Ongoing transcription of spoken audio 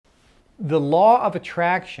The law of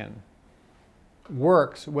attraction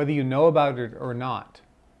works whether you know about it or not.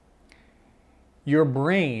 Your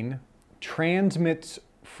brain transmits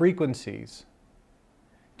frequencies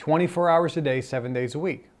 24 hours a day, 7 days a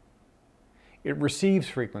week. It receives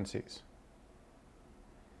frequencies.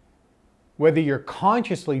 Whether you're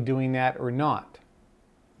consciously doing that or not,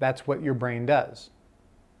 that's what your brain does.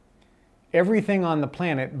 Everything on the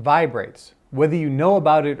planet vibrates. Whether you know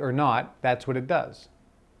about it or not, that's what it does.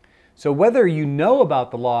 So whether you know about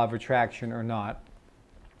the law of attraction or not,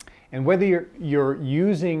 and whether you're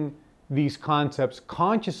using these concepts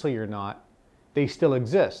consciously or not, they still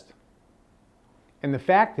exist. And the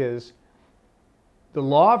fact is, the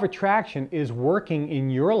law of attraction is working in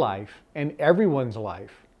your life and everyone's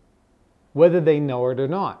life, whether they know it or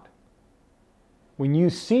not. When you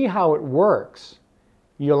see how it works,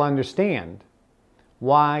 you'll understand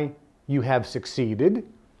why you have succeeded,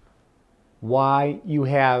 why you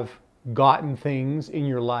have gotten things in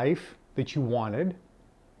your life that you wanted,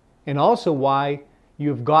 and also why you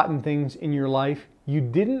have gotten things in your life you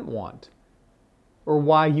didn't want, or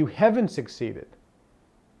why you haven't succeeded.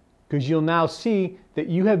 Because you'll now see that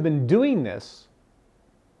you have been doing this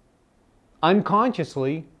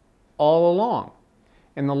unconsciously all along.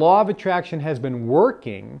 And the law of attraction has been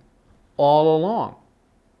working all along.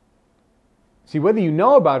 See, whether you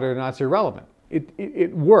know about it or not is irrelevant.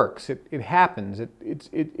 It works, it happens,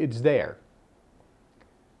 it's there.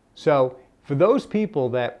 So for those people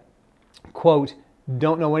that, quote,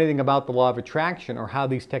 don't know anything about the law of attraction or how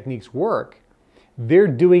these techniques work, they're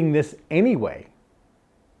doing this anyway.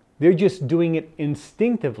 They're just doing it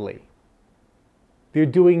instinctively. They're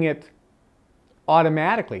doing it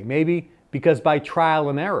automatically, maybe because by trial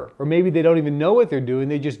and error, or maybe they don't even know what they're doing,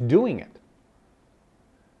 they're just doing it.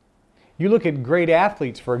 You look at great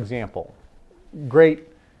athletes, for example, great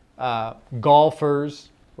golfers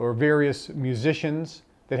or various musicians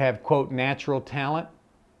that have, quote, natural talent.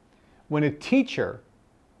 When a teacher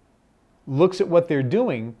looks at what they're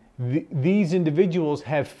doing, these individuals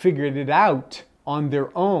have figured it out on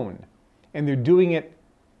their own. And they're doing it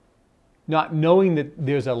not knowing that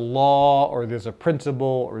there's a law or there's a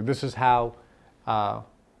principle or this is how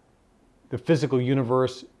the physical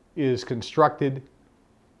universe is constructed.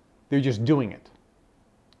 They're just doing it.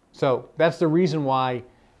 So that's the reason why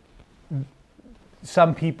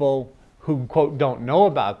some people who, quote, don't know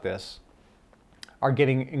about this are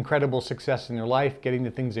getting incredible success in their life, getting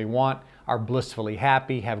the things they want, are blissfully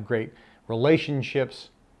happy, have great relationships,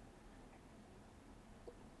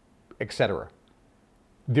 etc.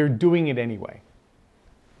 They're doing it anyway.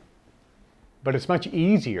 But it's much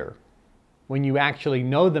easier when you actually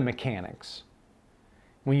know the mechanics,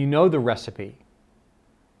 when you know the recipe,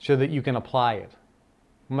 so that you can apply it.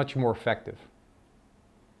 Much more effective.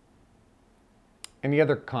 Any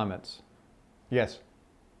other comments? Yes.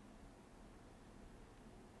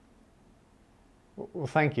 Well,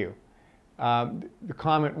 thank you. The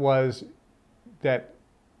comment was that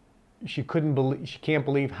she can't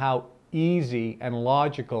believe how easy and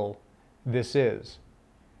logical this is,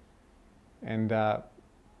 and I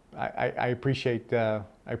appreciate the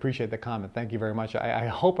comment. Thank you very much. I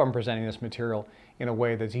hope I'm presenting this material in a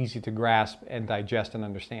way that's easy to grasp and digest and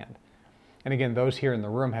understand. And again, those here in the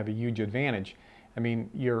room have a huge advantage. I mean,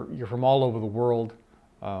 you're from all over the world.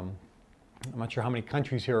 I'm not sure how many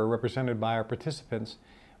countries here are represented by our participants,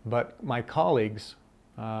 but my colleagues,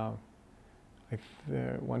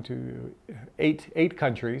 eight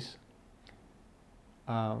countries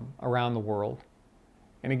around the world.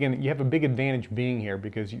 And again, you have a big advantage being here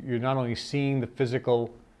because you're not only seeing the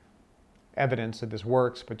physical evidence that this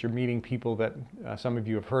works, but you're meeting people that some of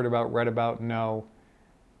you have heard about, read about, know,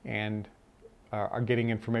 and are getting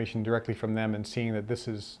information directly from them and seeing that this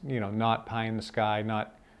is, not pie in the sky,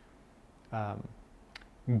 not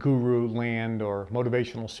guru land or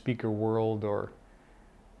motivational speaker world or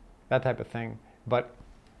that type of thing, but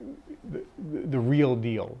the real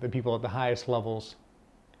deal, the people at the highest levels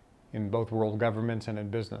in both world governments and in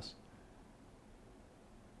business.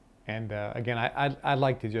 And again, I'd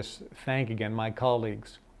like to just thank again my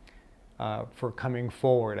colleagues for coming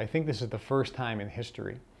forward. I think this is the first time in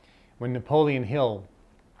history. When Napoleon Hill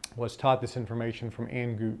was taught this information from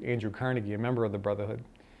Andrew Carnegie, a member of the Brotherhood,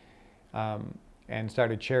 and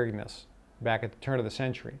started sharing this back at the turn of the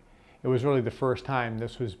century, it was really the first time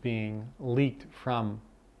this was being leaked from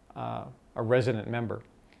a resident member.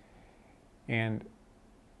 And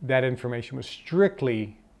that information was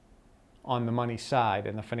strictly on the money side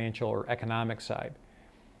and the financial or economic side.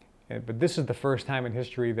 But this is the first time in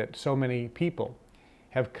history that so many people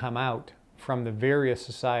have come out from the various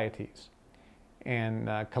societies and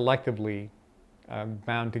collectively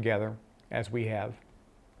bound together as we have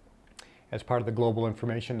as part of the global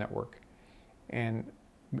information network, and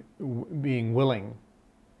being willing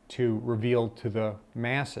to reveal to the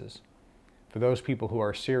masses for those people who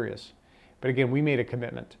are serious. But again, we made a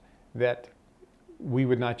commitment that we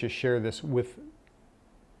would not just share this with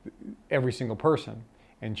every single person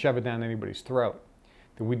and shove it down anybody's throat,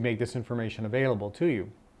 that we'd make this information available to you.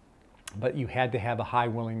 But you had to have a high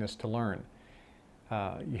willingness to learn.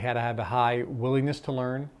 You had to have a high willingness to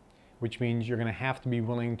learn, which means you're going to have to be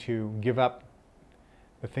willing to give up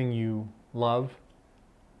the thing you love,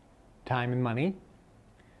 time and money.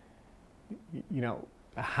 You know,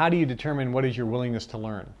 how do you determine what is your willingness to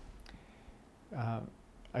learn?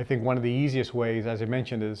 I think one of the easiest ways, as I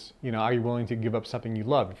mentioned, is, you know, are you willing to give up something you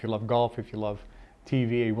love? If you love golf, if you love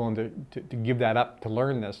TV, are you willing to give that up to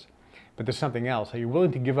learn this? But there's something else. Are you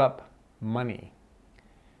willing to give up money?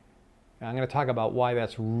 And I'm going to talk about why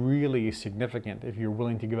that's really significant if you're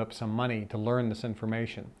willing to give up some money to learn this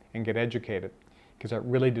information and get educated, because that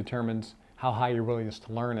really determines how high your willingness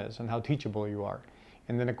to learn is and how teachable you are.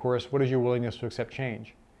 And then, of course, what is your willingness to accept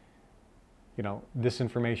change? You know, this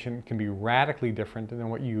information can be radically different than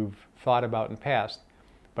what you've thought about in the past,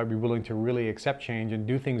 but be willing to really accept change and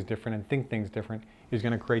do things different and think things different is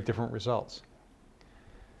going to create different results.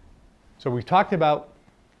 So we've talked about,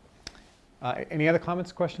 any other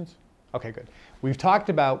comments, questions? Okay, good. We've talked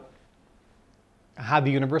about how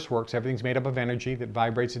the universe works. Everything's made up of energy that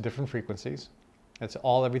vibrates at different frequencies. That's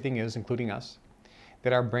all everything is, including us.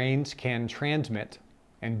 That our brains can transmit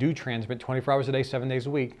and do transmit 24 hours a day, 7 days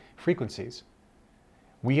a week, frequencies.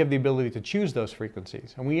 We have the ability to choose those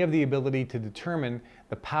frequencies, and we have the ability to determine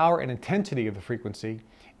the power and intensity of the frequency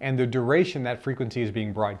and the duration that frequency is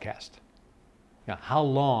being broadcast. Now, how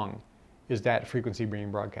long is that frequency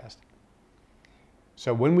being broadcast?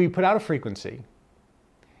 So when we put out a frequency,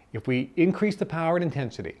 if we increase the power and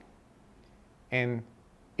intensity and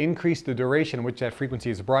increase the duration in which that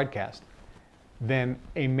frequency is broadcast, then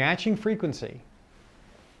a matching frequency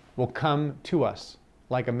will come to us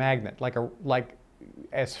like a magnet, like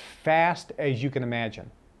as fast as you can imagine.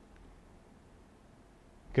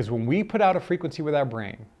 Because when we put out a frequency with our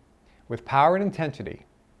brain, with power and intensity,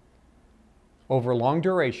 over a long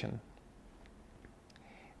duration,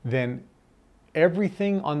 then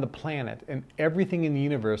everything on the planet and everything in the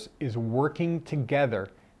universe is working together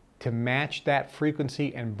to match that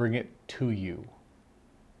frequency and bring it to you.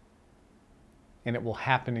 And it will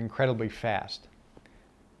happen incredibly fast.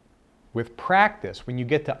 With practice, when you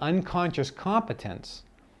get to unconscious competence,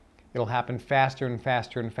 it'll happen faster and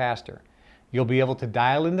faster and faster. You'll be able to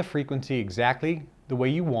dial in the frequency exactly the way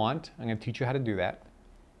you want. I'm going to teach you how to do that.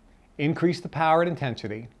 Increase the power and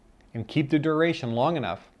intensity and keep the duration long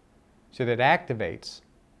enough so that it activates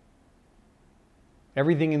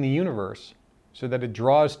everything in the universe so that it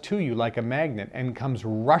draws to you like a magnet and comes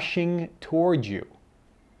rushing towards you.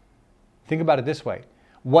 Think about it this way.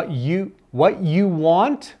 What you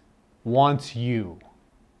want wants you.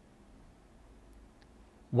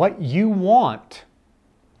 What you want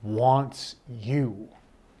wants you.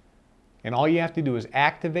 And all you have to do is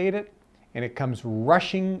activate it, and it comes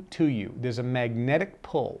rushing to you. There's a magnetic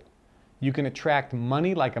pull. You can attract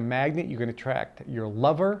money like a magnet. You can attract your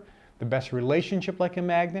lover, the best relationship like a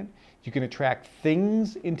magnet. You can attract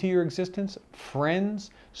things into your existence, friends,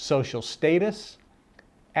 social status,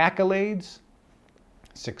 accolades,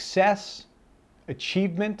 success,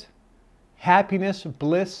 achievement, happiness,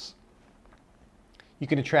 bliss. You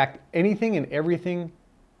can attract anything and everything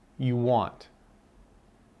you want.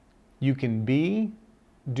 You can be,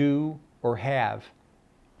 do, or have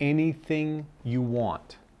anything you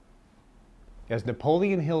want. As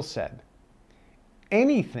Napoleon Hill said,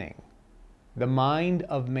 anything the mind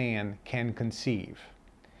of man can conceive,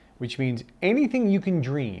 which means anything you can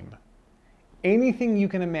dream, anything you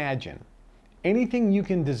can imagine, anything you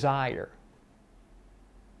can desire.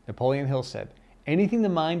 Napoleon Hill said, anything the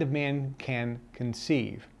mind of man can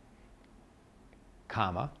conceive,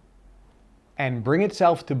 comma, and bring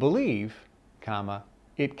itself to believe, comma,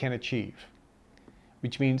 it can achieve.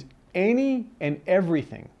 Which means any and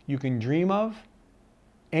everything you can dream of,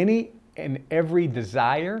 any and every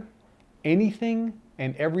desire, anything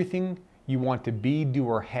and everything you want to be, do,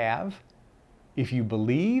 or have, if you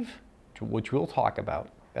believe, which we'll talk about,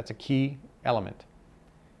 that's a key element,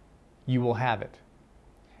 you will have it.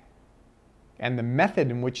 And the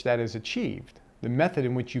method in which that is achieved, the method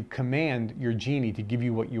in which you command your genie to give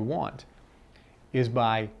you what you want, is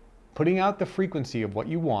by putting out the frequency of what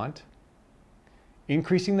you want,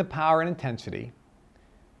 increasing the power and intensity,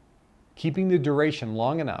 keeping the duration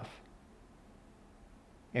long enough,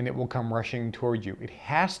 and it will come rushing toward you. It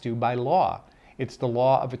has to by law. It's the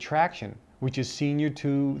law of attraction, which is senior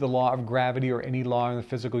to the law of gravity or any law in the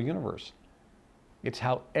physical universe. It's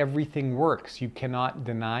how everything works. You cannot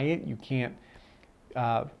deny it. You can't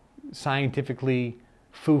scientifically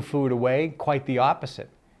foo-foo it away. Quite the opposite.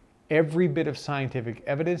 Every bit of scientific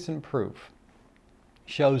evidence and proof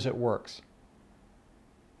shows it works.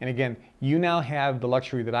 And again, you now have the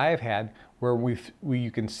luxury that I have had where you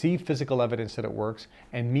can see physical evidence that it works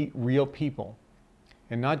and meet real people.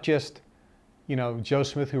 And not just, you know, Joe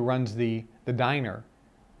Smith who runs the diner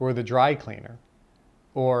or the dry cleaner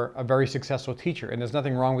or a very successful teacher. And there's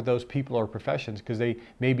nothing wrong with those people or professions because they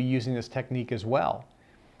may be using this technique as well.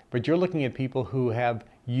 But you're looking at people who have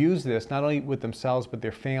used this not only with themselves but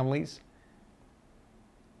their families.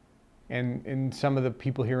 And some of the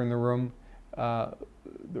people here in the room,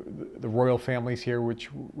 the royal families here,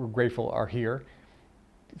 which we're grateful are here,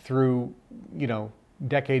 through, you know,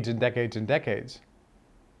 decades and decades and decades,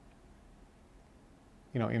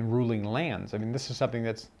 you know, in ruling lands. I mean, this is something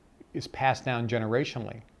that is passed down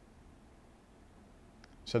generationally.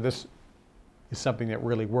 So this is something that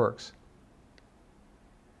really works.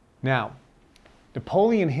 Now,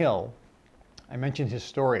 Napoleon Hill, I mentioned his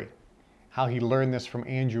story, how he learned this from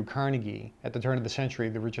Andrew Carnegie at the turn of the century,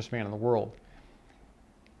 the richest man in the world.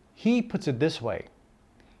 He puts it this way.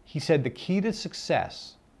 He said the key to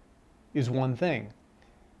success is one thing.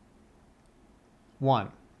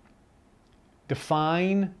 One,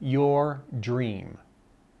 define your dream.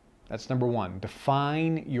 That's number one.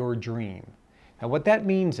 Define your dream. Now what that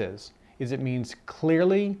means is it means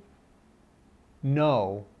clearly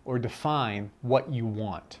know or define what you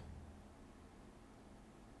want.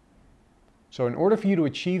 So in order for you to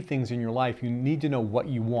achieve things in your life, you need to know what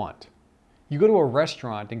you want. You go to a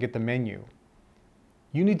restaurant and get the menu.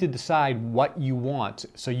 You need to decide what you want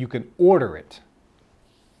so you can order it.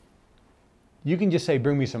 You can just say,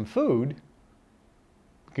 bring me some food,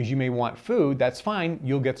 because you may want food. That's fine,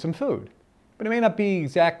 you'll get some food. But it may not be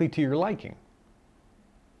exactly to your liking.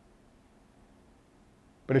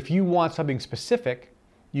 But if you want something specific,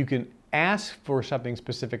 you can ask for something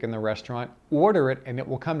specific in the restaurant, order it, and it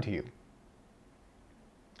will come to you.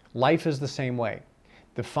 Life is the same way.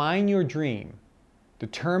 Define your dream.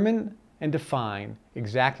 Determine and define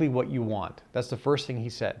exactly what you want. That's the first thing he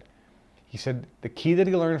said. He said the key that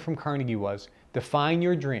he learned from Carnegie was define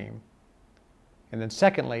your dream. And then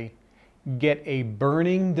secondly, get a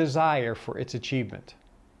burning desire for its achievement.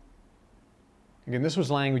 Again, this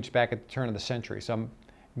was language back at the turn of the century, so I'm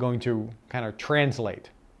going to kind of translate.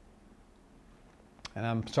 And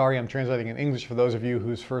I'm sorry I'm translating in English for those of you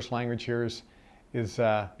whose first language here is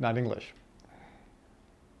not English.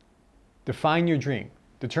 Define your dream.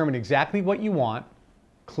 Determine exactly what you want,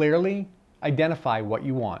 clearly identify what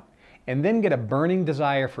you want, and then get a burning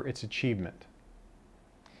desire for its achievement.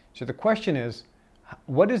 So the question is,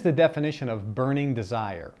 what is the definition of burning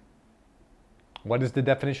desire? What is the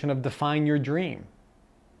definition of define your dream?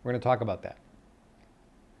 We're going to talk about that.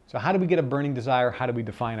 So how do we get a burning desire? How do we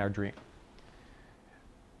define our dream?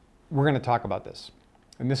 We're going to talk about this.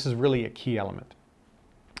 And this is really a key element.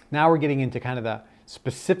 Now we're getting into kind of the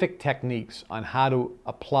specific techniques on how to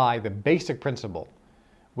apply the basic principle,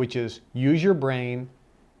 which is use your brain,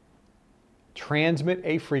 transmit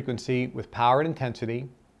a frequency with power and intensity,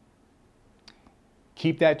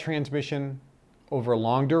 keep that transmission over a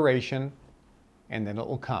long duration, and then it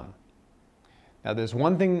will come. Now there's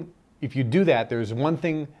one thing, if you do that, there's one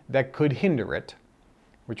thing that could hinder it,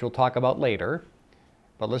 which we'll talk about later,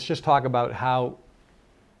 but let's just talk about how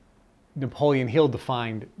Napoleon Hill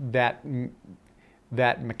defined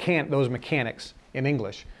those mechanics in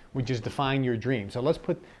English, which is define your dream. So let's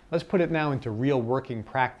put it now into real working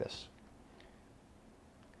practice.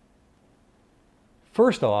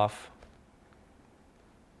 First off,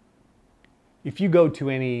 if you go to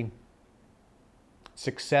any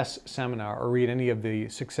success seminar or read any of the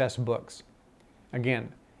success books,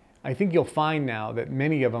 again, I think you'll find now that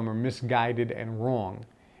many of them are misguided and wrong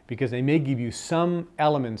because they may give you some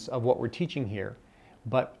elements of what we're teaching here,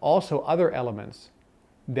 but also other elements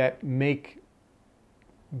that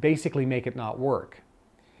basically make it not work.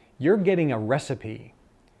 You're getting a recipe.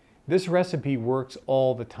 This recipe works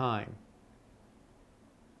all the time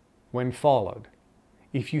when followed.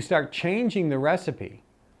 If you start changing the recipe,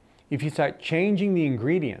 if you start changing the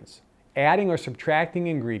ingredients, adding or subtracting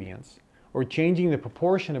ingredients, or changing the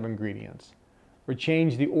proportion of ingredients, or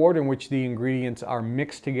change the order in which the ingredients are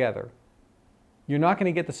mixed together, you're not going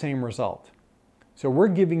to get the same result. So we're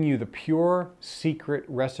giving you the pure secret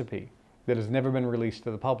recipe that has never been released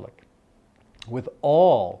to the public, with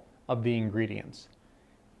all of the ingredients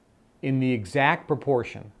in the exact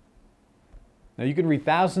proportion. Now you can read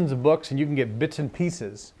thousands of books and you can get bits and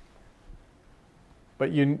pieces, but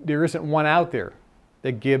there isn't one out there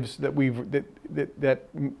that gives, that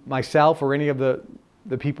myself or any of the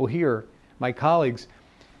people here, my colleagues,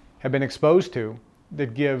 have been exposed to,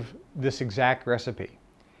 that give this exact recipe.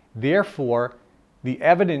 Therefore, the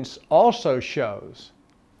evidence also shows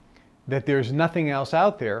that there's nothing else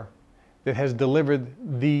out there that has delivered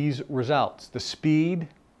these results. The speed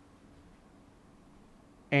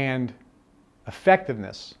and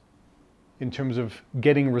effectiveness in terms of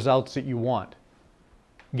getting results that you want.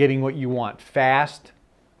 Getting what you want fast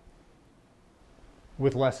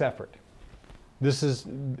with less effort. This is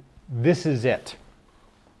it.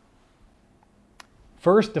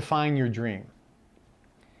 First, define your dream.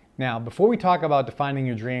 Now, before we talk about defining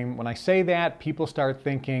your dream, when I say that, people start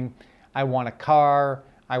thinking, I want a car,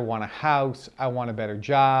 I want a house, I want a better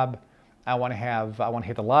job, I want to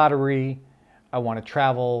hit the lottery, I want to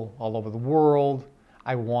travel all over the world,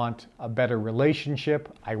 I want a better relationship,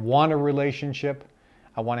 I want a relationship,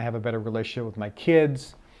 I want to have a better relationship with my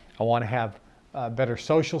kids, I want to have a better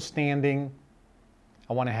social standing,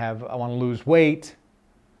 I want to lose weight,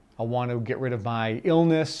 I want to get rid of my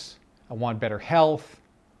illness, I want better health.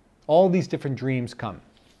 All these different dreams come.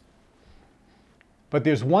 But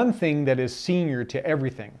there's one thing that is senior to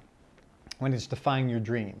everything when it's defining your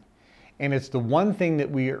dream. And it's the one thing that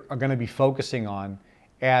we are going to be focusing on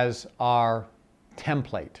as our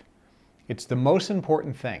template. It's the most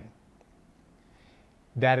important thing.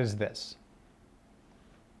 That is this.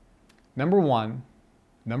 Number one.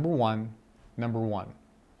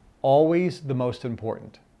 Always the most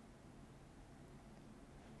important.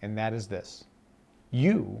 And that is this.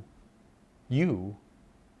 You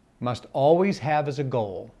must always have as a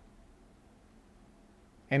goal,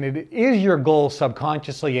 and it is your goal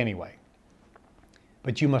subconsciously anyway,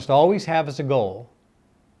 but you must always have as a goal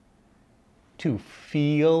to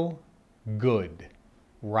feel good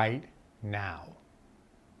right now.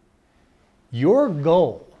 Your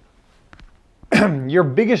goal, your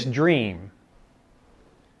biggest dream,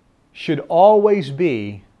 should always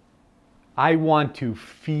be, I want to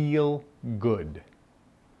feel good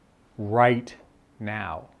right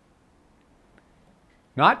now.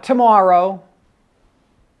 Not tomorrow,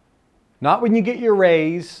 not when you get your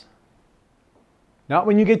raise, not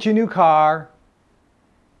when you get your new car,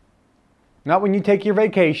 not when you take your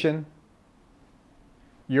vacation.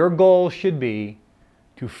 Your goal should be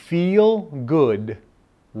to feel good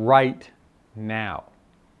right now.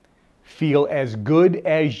 Feel as good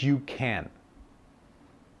as you can.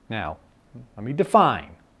 Now, let me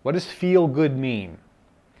define. What does feel good mean?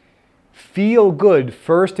 Feel good,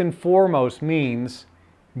 first and foremost, means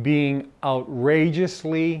being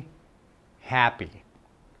outrageously happy.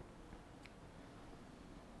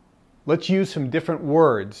 Let's use some different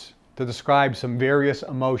words to describe some various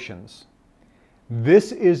emotions.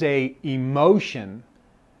 This is an emotion,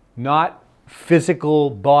 not physical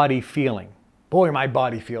body feeling. Boy, my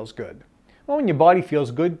body feels good. Well, when your body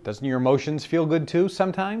feels good, doesn't your emotions feel good too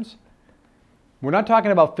sometimes? We're not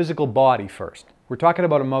talking about physical body first. We're talking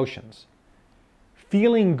about emotions.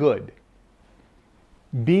 Feeling good,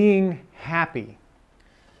 being happy,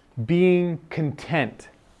 being content,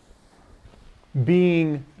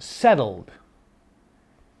 being settled,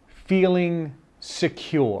 feeling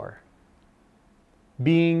secure,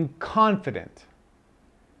 being confident,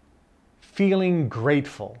 feeling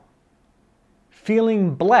grateful,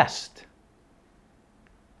 feeling blessed,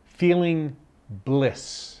 feeling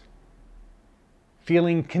bliss,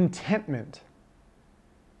 feeling contentment,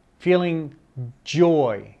 feeling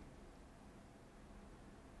joy,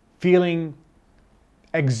 feeling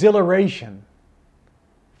exhilaration,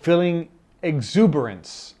 feeling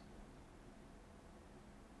exuberance.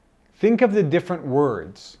 Think of the different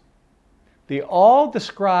words. They all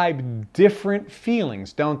describe different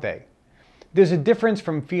feelings, don't they? There's a difference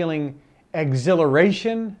from feeling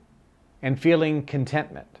exhilaration and feeling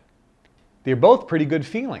contentment. They're both pretty good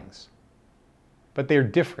feelings, but they're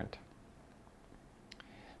different.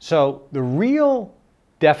 So the real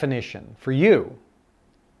definition for you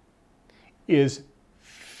is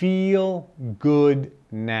feel good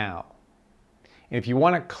now. And if you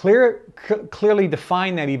want to clearly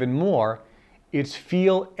define that even more, it's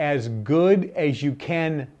feel as good as you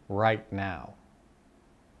can right now.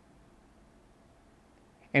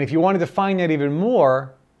 And if you want to define that even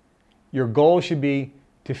more, your goal should be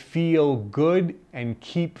to feel good and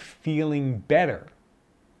keep feeling better.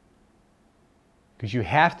 Because you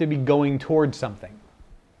have to be going towards something.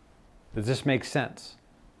 Does this make sense?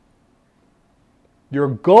 Your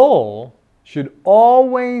goal should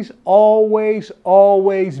always, always,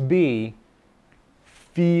 always be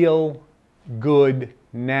feel good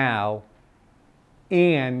now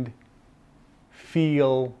and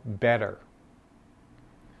feel better.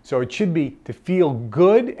 So it should be to feel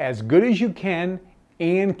good as you can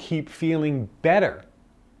and keep feeling better.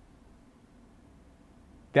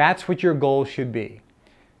 That's what your goal should be.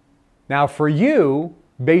 Now for you,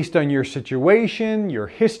 based on your situation, your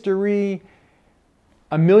history,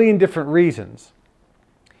 a million different reasons,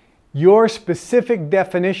 your specific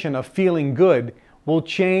definition of feeling good will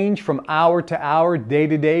change from hour to hour, day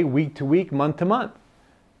to day, week to week, month to month.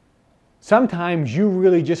 Sometimes you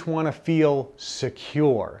really just want to feel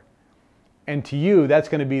secure. And to you, that's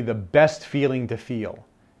going to be the best feeling to feel,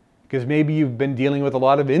 because maybe you've been dealing with a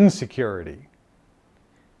lot of insecurity.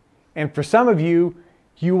 And for some of you,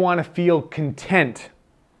 you want to feel content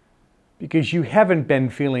because you haven't been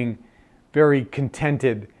feeling very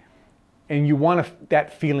contented, and you want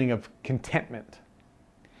that feeling of contentment.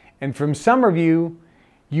 And from some of you,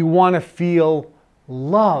 you want to feel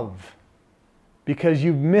love because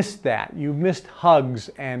you've missed that. You've missed hugs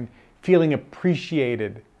and feeling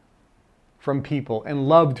appreciated from people and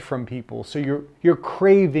loved from people. So you're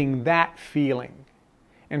craving that feeling.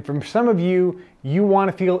 And from some of you, you want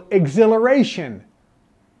to feel exhilaration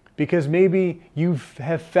because maybe you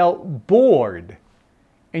have felt bored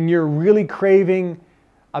and you're really craving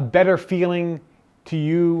a better feeling to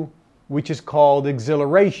you, which is called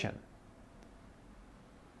exhilaration.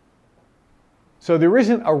 So there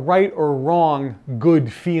isn't a right or wrong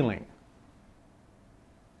good feeling.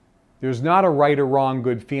 There's not a right or wrong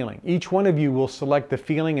good feeling. Each one of you will select the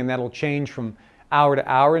feeling, and that'll change from hour to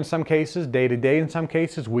hour in some cases, day to day in some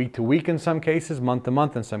cases, week to week in some cases, month to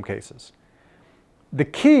month in some cases. The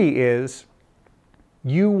key is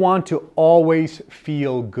you want to always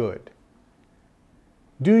feel good.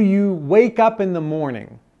 Do you wake up in the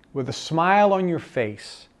morning with a smile on your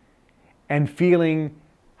face and feeling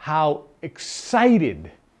how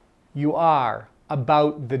excited you are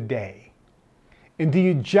about the day? And do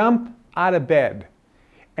you jump out of bed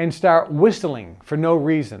and start whistling for no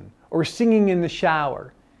reason or singing in the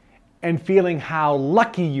shower and feeling how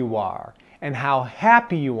lucky you are and how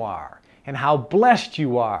happy you are and how blessed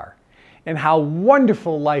you are and how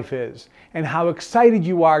wonderful life is and how excited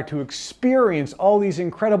you are to experience all these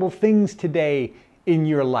incredible things today in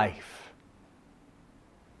your life?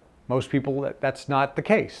 Most people, that's not the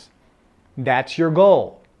case. That's your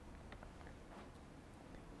goal.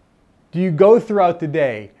 Do you go throughout the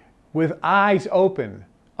day with eyes open,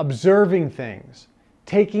 observing things,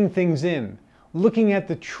 taking things in, looking at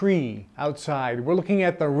the tree outside? We're looking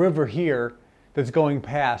at the river here that's going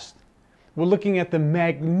past. We're looking at the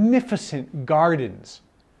magnificent gardens.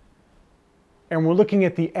 And we're looking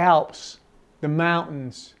at the Alps, the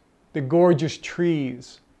mountains, the gorgeous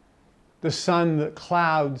trees, the sun, the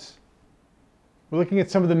clouds. We're looking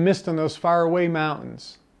at some of the mist on those faraway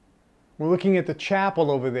mountains. We're looking at the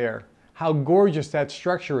chapel over there, how gorgeous that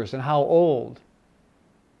structure is and how old.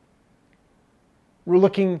 We're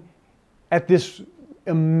looking at this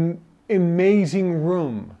amazing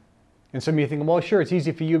room. And some of you think, well, sure, it's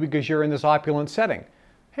easy for you because you're in this opulent setting.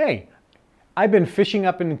 Hey, I've been fishing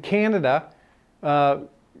up in Canada,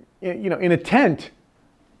 in a tent,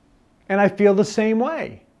 and I feel the same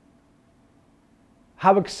way.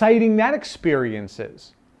 How exciting that experience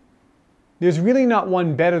is. There's really not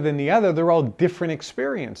one better than the other. They're all different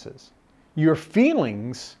experiences. Your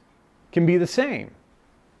feelings can be the same,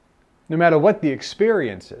 no matter what the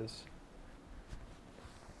experience is.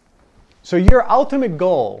 So your ultimate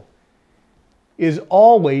goal is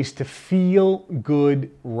always to feel good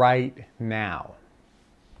right now.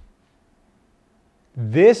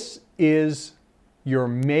 This is your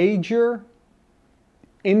major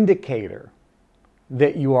indicator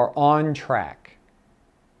that you are on track.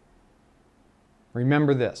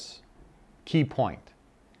 Remember this key point.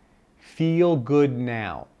 Feel good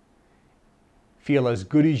now. Feel as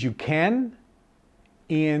good as you can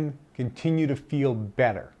and continue to feel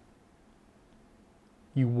better.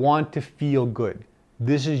 You want to feel good.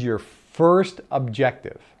 This is your first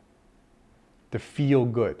objective, to feel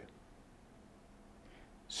good.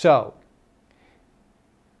 So,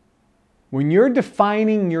 when you're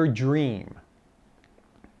defining your dream,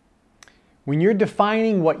 when you're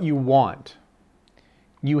defining what you want,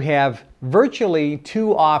 you have virtually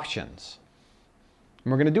two options.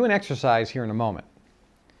 And we're going to do an exercise here in a moment.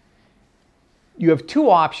 You have two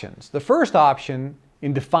options. The first option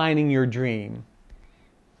in defining your dream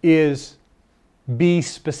is be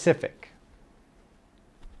specific.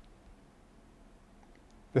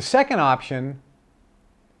 The second option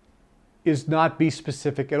is not be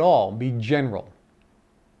specific at all, be general.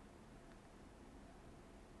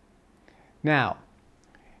 Now,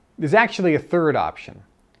 there's actually a third option.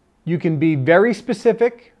 You can be very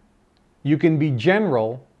specific, you can be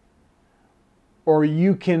general, or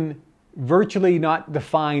you can virtually not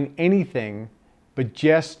define anything, but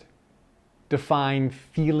just define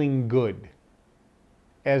feeling good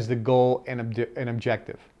as the goal and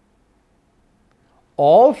objective.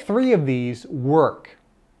 All three of these work,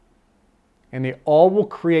 and they all will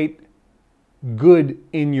create good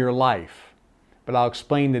in your life, but I'll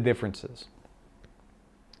explain the differences.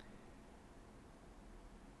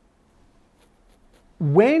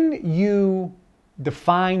 When you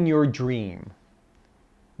define your dream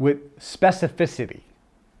with specificity,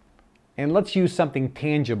 and let's use something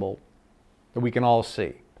tangible that we can all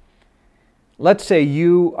see. Let's say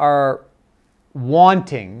you are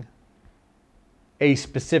wanting a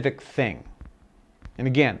specific thing. And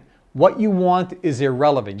again, what you want is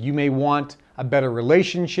irrelevant. You may want a better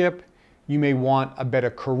relationship. You may want a better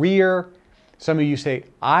career. Some of you say,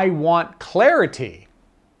 I want clarity.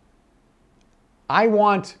 I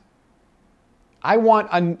want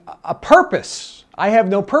a purpose. I have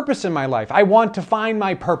no purpose in my life. I want to find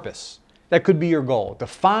my purpose. That could be your goal, to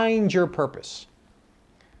find your purpose.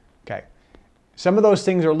 Okay. Some of those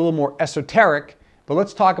things are a little more esoteric, but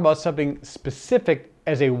let's talk about something specific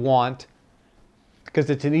as a want, because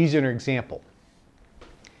it's an easier example.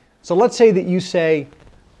 So let's say that you say,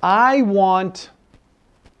 I want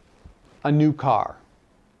a new car.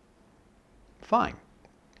 Fine.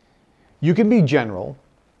 You can be general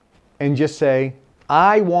and just say,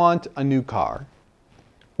 I want a new car.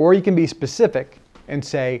 Or you can be specific and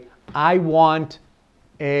say, I want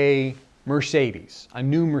a Mercedes, a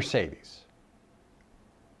new Mercedes.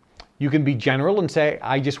 You can be general and say,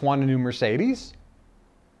 I just want a new Mercedes.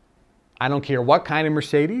 I don't care what kind of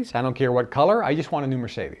Mercedes. I don't care what color. I just want a new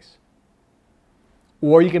Mercedes.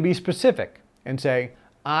 Or you can be specific and say,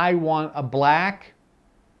 I want a black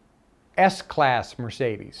S-Class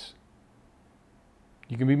Mercedes.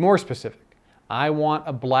 You can be more specific. I want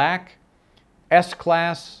a black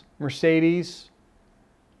S-Class Mercedes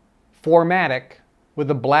 4MATIC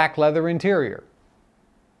with a black leather interior.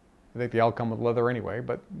 I think they all come with leather anyway,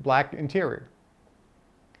 but black interior.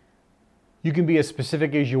 You can be as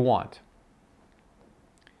specific as you want.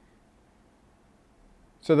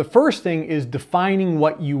 So the first thing is defining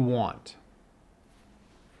what you want.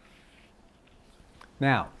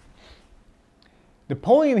 Now,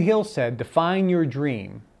 Napoleon Hill said, define your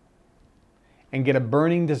dream and get a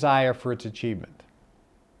burning desire for its achievement.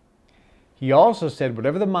 He also said,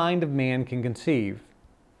 whatever the mind of man can conceive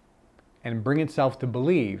and bring itself to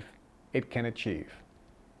believe, it can achieve.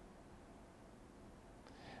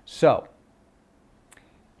 So,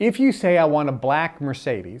 if you say, I want a black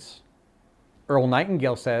Mercedes, Earl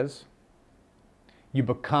Nightingale says, you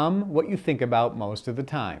become what you think about most of the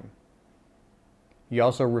time. He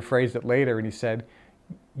also rephrased it later and he said,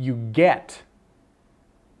 you get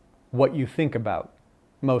what you think about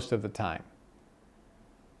most of the time.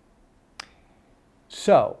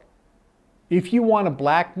 So, if you want a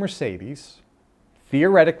black Mercedes,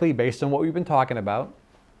 theoretically, based on what we've been talking about,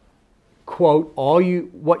 quote,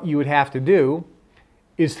 what you would have to do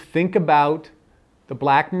is think about the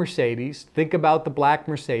black Mercedes, think about the black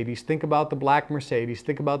Mercedes, think about the black Mercedes,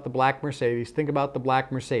 think about the black Mercedes, think about the black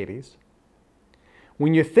Mercedes.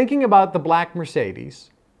 When you're thinking about the black Mercedes,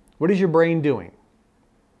 what is your brain doing?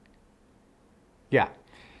 Yeah,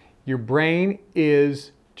 your brain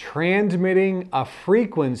is transmitting a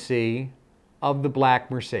frequency of the black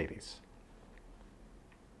Mercedes.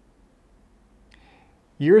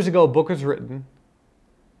 Years ago, a book was written.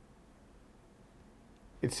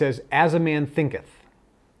 It says, As a Man Thinketh.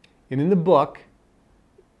 And in the book,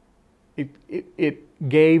 it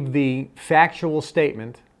gave the factual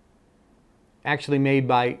statement, actually made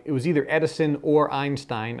by, it was either Edison or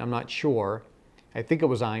Einstein, I'm not sure. I think it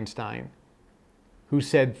was Einstein, who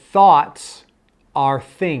said, thoughts are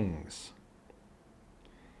things.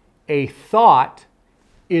 A thought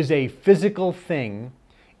is a physical thing.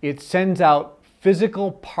 It sends out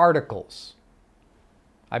physical particles.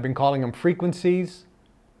 I've been calling them frequencies,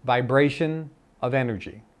 vibration of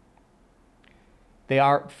energy. They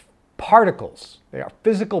are particles. They are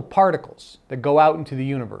physical particles that go out into the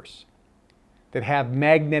universe that have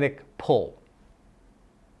magnetic pull,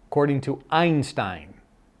 according to Einstein.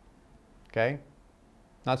 Okay?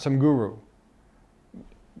 Not some guru.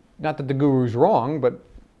 Not that the guru's wrong, but,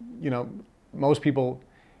 you know, most people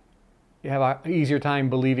have an easier time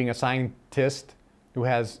believing a scientist who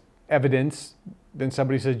has evidence than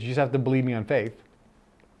somebody who says, you just have to believe me on faith.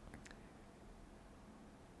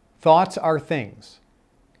 Thoughts are things.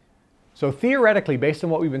 So theoretically, based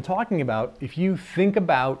on what we've been talking about, if you think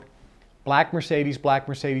about black Mercedes, black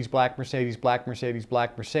Mercedes, black Mercedes, black Mercedes,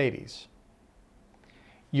 black Mercedes,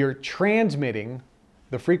 you're transmitting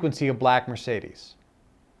the frequency of black Mercedes.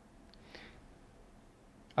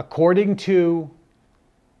 According to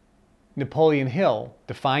Napoleon Hill,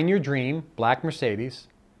 define your dream, black Mercedes,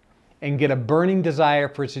 and get a burning desire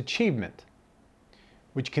for its achievement,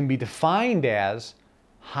 which can be defined as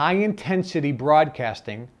high intensity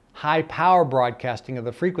broadcasting, high power broadcasting of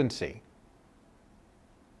the frequency.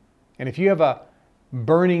 And if you have a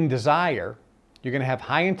burning desire, you're going to have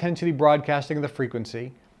high intensity broadcasting of the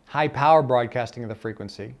frequency, high power broadcasting of the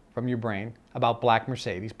frequency from your brain about black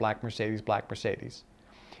Mercedes, black Mercedes, black Mercedes.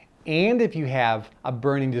 And if you have a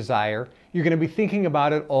burning desire, you're going to be thinking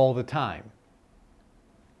about it all the time.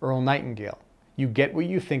 Earl Nightingale, you get what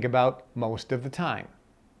you think about most of the time.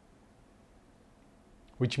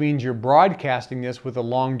 Which means you're broadcasting this with a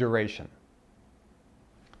long duration.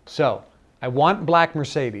 So, I want black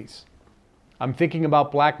Mercedes. I'm thinking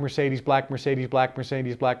about black Mercedes, black Mercedes, black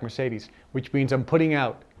Mercedes, black Mercedes, which means I'm putting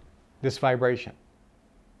out this vibration.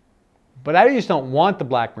 But I just don't want the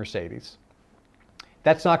black Mercedes.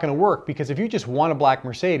 That's not going to work, because if you just want a black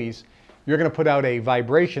Mercedes, you're going to put out a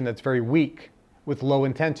vibration that's very weak with low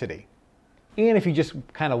intensity. And if you just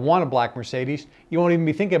kind of want a black Mercedes, you won't even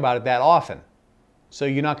be thinking about it that often. So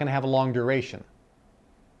you're not going to have a long duration.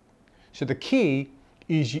 So the key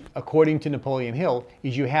is, according to Napoleon Hill,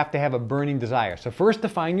 is you have to have a burning desire. So first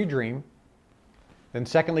define your dream, then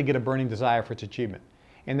secondly get a burning desire for its achievement.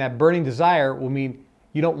 And that burning desire will mean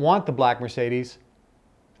you don't want the black Mercedes,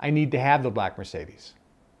 I need to have the black Mercedes.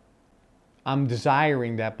 I'm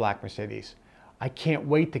desiring that black Mercedes. I can't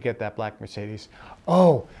wait to get that black Mercedes.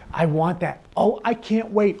 Oh, I want that. Oh, I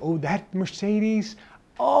can't wait. Oh, that Mercedes.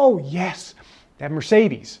 Oh, yes, that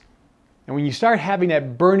Mercedes. And when you start having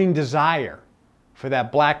that burning desire for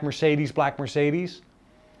that black Mercedes,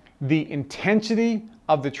 the intensity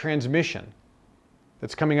of the transmission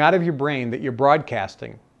that's coming out of your brain that you're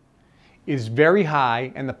broadcasting is very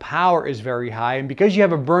high, and the power is very high. And because you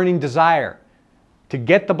have a burning desire to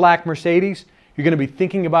get the black Mercedes, you're going to be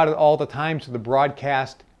thinking about it all the time, so the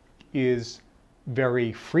broadcast is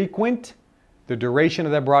very frequent. The duration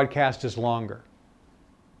of that broadcast is longer.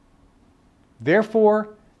 Therefore,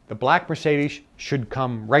 the black Mercedes should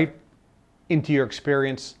come right into your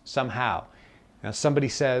experience somehow. Now somebody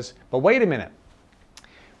says, but wait a minute.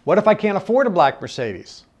 What if I can't afford a black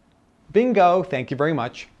Mercedes? Bingo, thank you very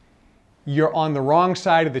much. You're on the wrong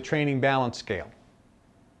side of the training balance scale.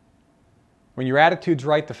 When your attitude's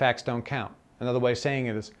right, the facts don't count. Another way of saying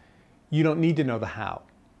it is, you don't need to know the how.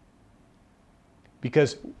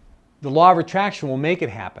 Because the law of attraction will make it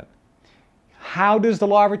happen. How does the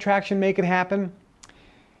law of attraction make it happen?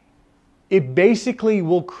 It basically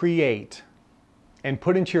will create and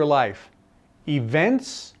put into your life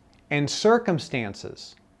events and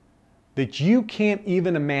circumstances that you can't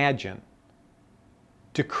even imagine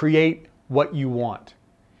to create what you want.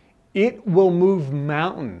 It will move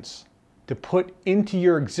mountains to put into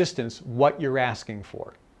your existence what you're asking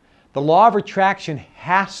for. The law of attraction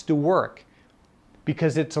has to work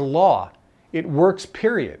because it's a law. It works,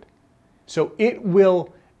 period. So it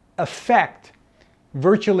will affect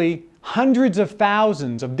virtually hundreds of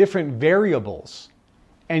thousands of different variables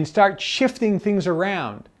and start shifting things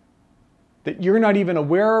around that you're not even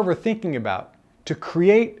aware of or thinking about to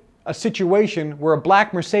create a situation where a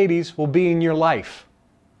black Mercedes will be in your life.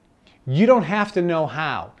 You don't have to know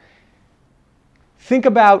how. Think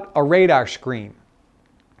about a radar screen.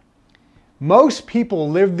 Most people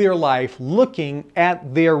live their life looking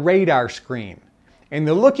at their radar screen. And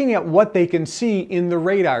they're looking at what they can see in the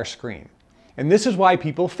radar screen. And this is why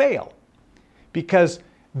people fail. Because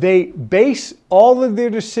they base all of their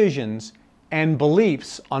decisions and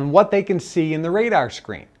beliefs on what they can see in the radar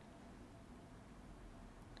screen.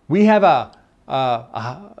 We have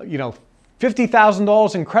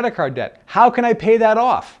 $50,000 in credit card debt. How can I pay that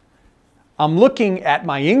off? I'm looking at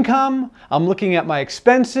my income, I'm looking at my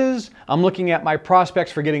expenses, I'm looking at my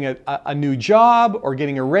prospects for getting a new job or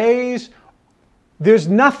getting a raise. There's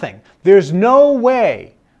nothing. There's no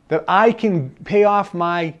way that I can pay off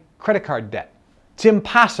my credit card debt. It's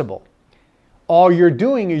impossible. All you're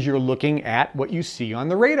doing is you're looking at what you see on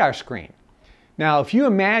the radar screen. Now, if you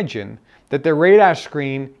imagine that the radar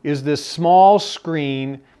screen is this small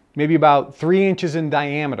screen, maybe about 3 inches in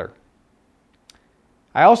diameter.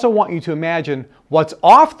 I also want you to imagine what's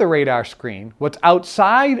off the radar screen, what's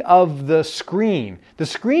outside of the screen. The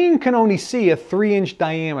screen can only see a 3-inch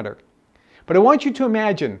diameter. But I want you to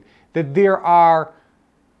imagine that there are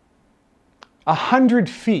 100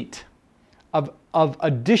 feet of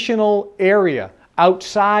additional area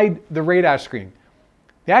outside the radar screen.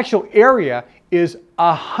 The actual area is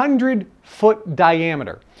 100-foot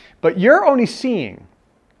diameter, but you're only seeing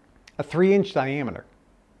a 3-inch diameter.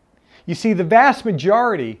 You see, the vast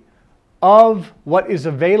majority of what is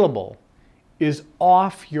available is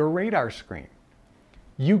off your radar screen.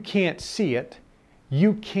 You can't see it.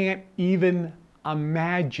 You can't even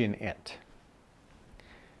imagine it.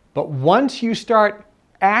 But once you start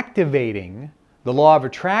activating the law of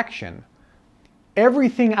attraction,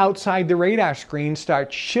 everything outside the radar screen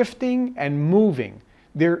starts shifting and moving.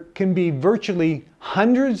 There can be virtually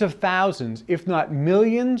hundreds of thousands, if not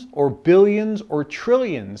millions or billions or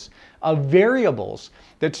trillions of variables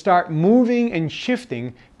that start moving and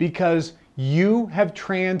shifting because you have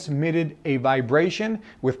transmitted a vibration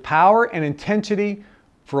with power and intensity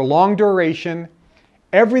for a long duration.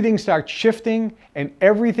 Everything starts shifting and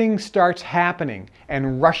everything starts happening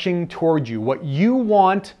and rushing toward you. What you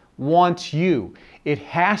want wants you. It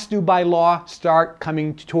has to, by law, start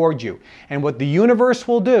coming toward you. And what the universe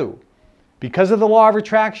will do, because of the law of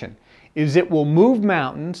attraction, is it will move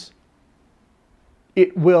mountains,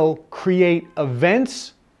 it will create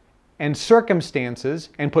events and circumstances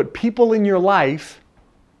and put people in your life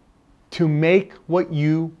to make what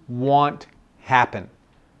you want happen.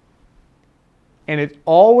 And it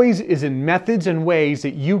always is in methods and ways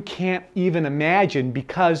that you can't even imagine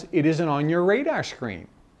because it isn't on your radar screen.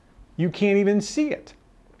 You can't even see it.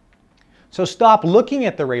 So stop looking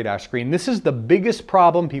at the radar screen. This is the biggest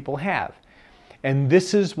problem people have. And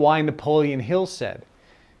this is why Napoleon Hill said,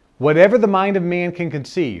 whatever the mind of man can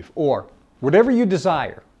conceive, or whatever you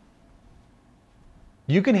desire,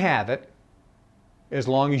 you can have it as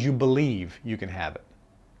long as you believe you can have it.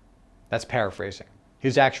 That's paraphrasing.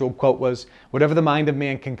 His actual quote was, whatever the mind of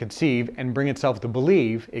man can conceive and bring itself to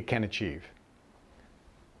believe, it can achieve.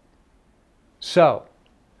 So,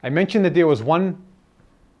 I mentioned that there was one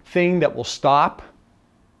thing that will stop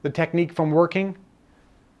the technique from working.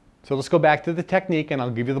 So let's go back to the technique and I'll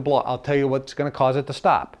give you the I'll tell you what's going to cause it to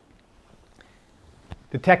stop.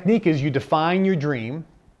 The technique is you define your dream,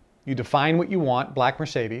 you define what you want, black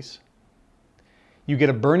Mercedes. You get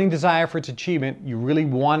a burning desire for its achievement, you really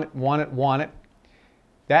want it.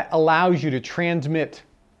 That allows you to transmit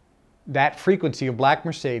that frequency of black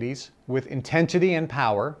Mercedes with intensity and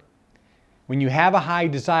power. When you have a high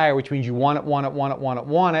desire, which means you want it,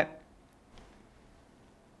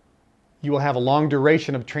 you will have a long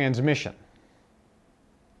duration of transmission.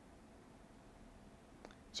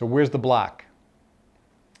 So where's the block?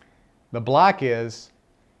 The block is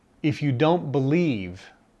if you don't believe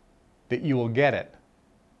that you will get it,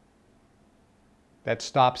 that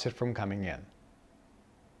stops it from coming in.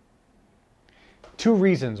 2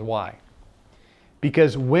 reasons why.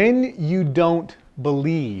 Because when you don't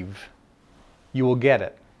believe you will get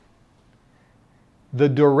it, the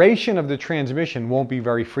duration of the transmission won't be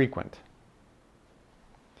very frequent.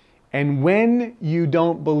 And when you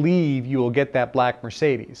don't believe you will get that black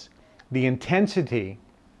Mercedes, the intensity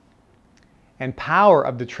and power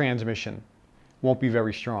of the transmission won't be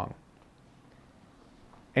very strong.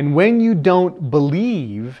 And when you don't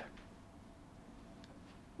believe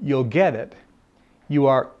you'll get it, you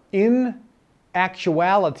are in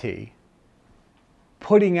actuality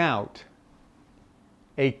putting out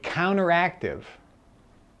a counteractive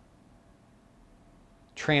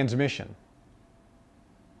transmission,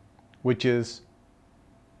 which is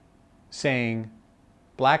saying,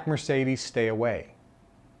 black Mercedes, stay away.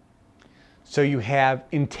 So you have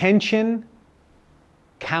intention,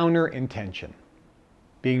 counter-intention,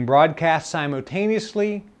 being broadcast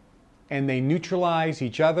simultaneously, and they neutralize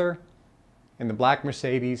each other, and the black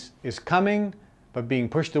Mercedes is coming, but being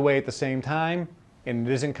pushed away at the same time, and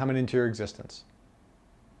it isn't coming into your existence.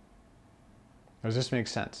 Does this make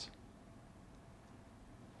sense?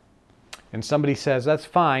 And somebody says, that's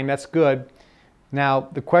fine, that's good. Now,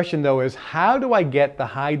 the question though is, how do I get the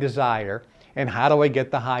high desire and how do I get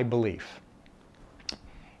the high belief?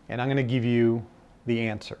 And I'm going to give you the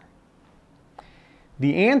answer.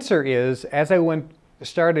 The answer is, as I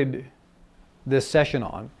started this session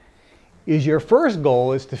on, is your first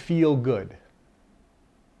goal is to feel good.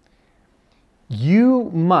 You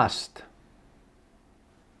must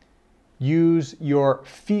use your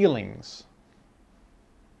feelings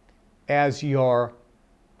as your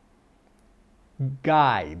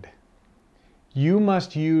guide. You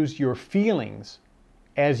must use your feelings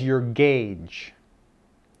as your gauge.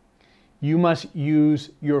 You must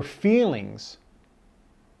use your feelings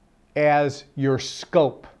as your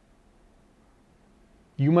scope.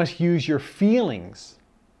 You must use your feelings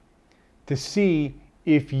to see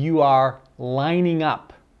if you are lining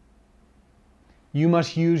up. You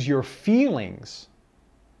must use your feelings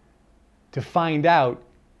to find out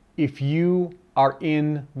if you are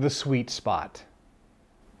in the sweet spot.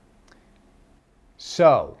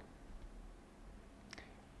 So,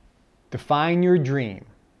 define your dream.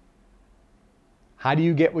 How do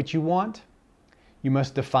you get what you want? You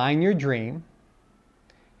must define your dream,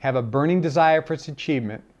 have a burning desire for its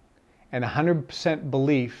achievement, and 100%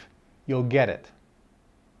 belief you'll get it.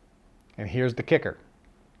 And here's the kicker.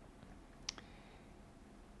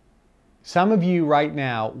 Some of you right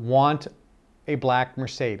now want a black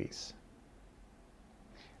Mercedes,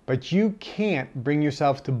 but you can't bring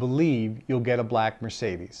yourself to believe you'll get a black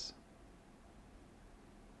Mercedes.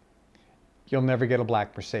 You'll never get a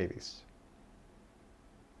black Mercedes.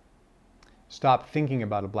 Stop thinking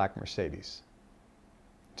about a black Mercedes.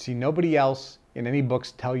 See, nobody else in any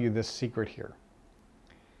books tell you this secret here.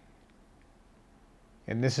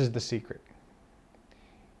 And this is the secret.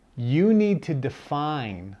 You need to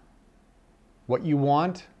define what you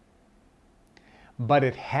want, but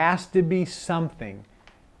it has to be something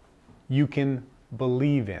you can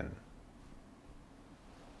believe in.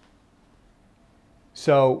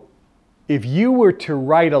 So, if you were to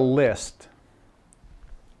write a list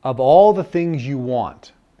of all the things you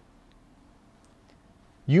want,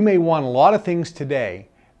 you may want a lot of things today,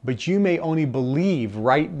 but you may only believe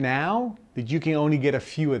right now that you can only get a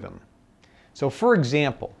few of them. So for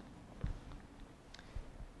example,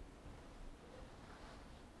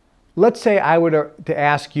 let's say I were to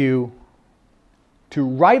ask you to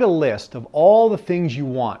write a list of all the things you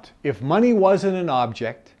want. If money wasn't an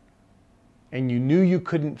object and you knew you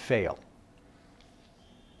couldn't fail.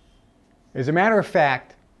 As a matter of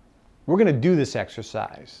fact, we're going to do this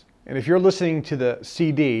exercise. And if you're listening to the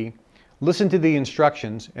CD, listen to the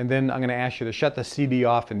instructions, and then I'm going to ask you to shut the CD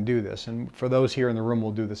off and do this. And for those here in the room,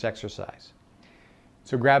 we'll do this exercise.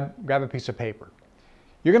 So grab a piece of paper.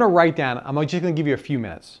 You're going to write down, I'm just going to give you a few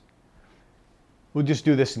minutes. We'll just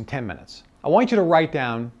do this in 10 minutes. I want you to write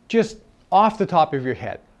down, just off the top of your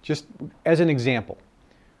head, just as an example,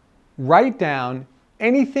 write down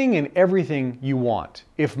anything and everything you want.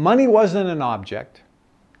 If money wasn't an object,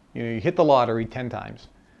 you hit the lottery 10 times.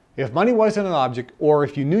 If money wasn't an object, or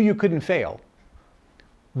if you knew you couldn't fail,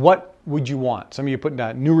 what would you want? Some of you put in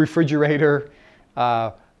a new refrigerator,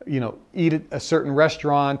 eat at a certain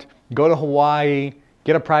restaurant, go to Hawaii,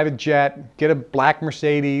 get a private jet, get a black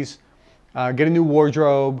Mercedes, get a new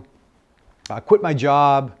wardrobe, quit my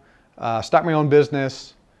job, start my own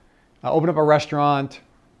business, open up a restaurant,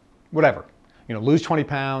 whatever. Lose 20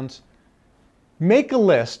 pounds. Make a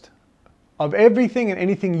list of everything and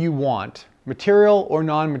anything you want, material or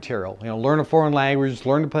non-material. Learn a foreign language,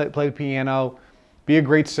 learn to play the piano, be a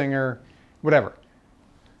great singer, whatever.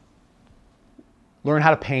 Learn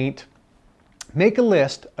how to paint. Make a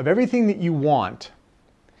list of everything that you want.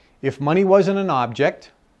 If money wasn't an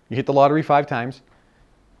object, you hit the lottery 5 times,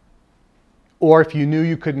 or if you knew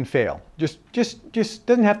you couldn't fail. Just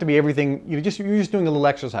doesn't have to be everything. You're just doing a little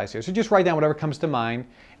exercise here. So just write down whatever comes to mind.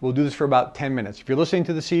 We'll do this for about 10 minutes. If you're listening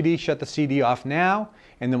to the CD, shut the CD off now,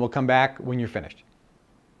 and then we'll come back when you're finished.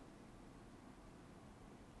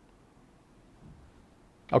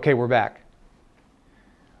 Okay, we're back.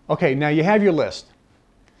 Okay, now you have your list.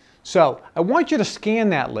 So I want you to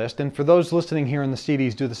scan that list, and for those listening here in the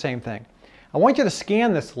CDs, do the same thing. I want you to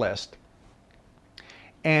scan this list,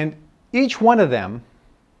 and each one of them,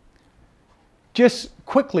 just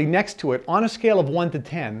quickly next to it, on a scale of 1 to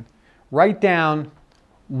 10, write down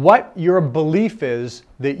what your belief is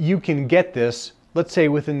that you can get this, let's say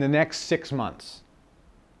within the next 6 months.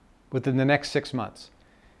 Within the next 6 months.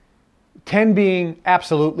 10 being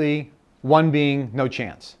absolutely, 1 being no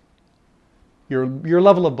chance. Your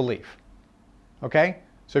level of belief. Okay?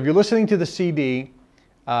 So if you're listening to the CD,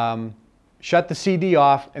 shut the CD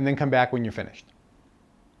off and then come back when you're finished.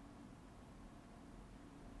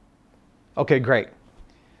 Okay, great.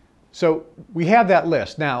 So we have that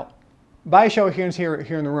list. Now, by a show of hands here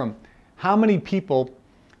in the room, how many people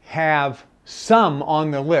have some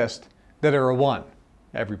on the list that are a 1?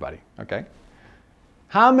 Everybody, okay?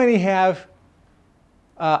 How many have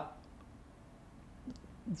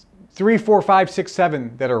 3, 4, 5, 6,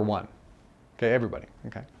 7 that are 1? Okay, everybody,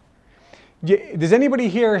 okay. Does anybody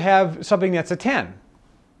here have something that's a 10?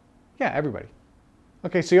 Yeah, everybody.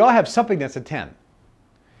 Okay, so you all have something that's a 10.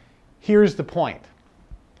 Here's the point.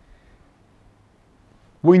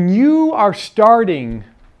 When you are starting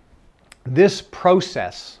this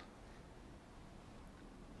process,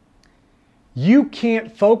 you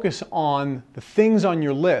can't focus on the things on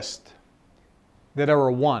your list that are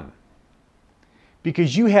a 1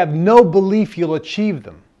 because you have no belief you'll achieve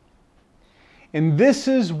them. And this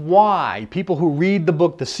is why people who read the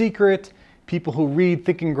book The Secret, people who read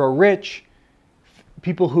Think and Grow Rich,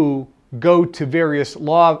 people who go to various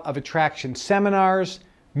law of attraction seminars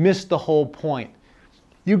miss the whole point.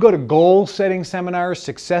 You go to goal setting seminars,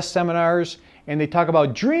 success seminars, and they talk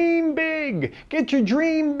about dream big, get your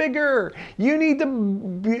dream bigger. You need the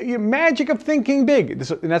magic of thinking big.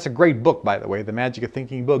 And that's a great book, by the way, The Magic of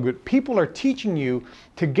Thinking Big. But people are teaching you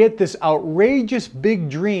to get this outrageous big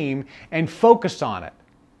dream and focus on it.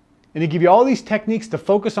 And they give you all these techniques to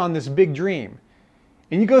focus on this big dream.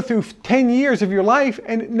 And you go through 10 years of your life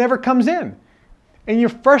and it never comes in. And you're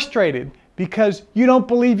frustrated because you don't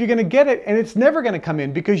believe you're going to get it, and it's never going to come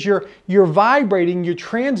in because you're vibrating, you're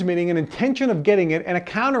transmitting an intention of getting it and a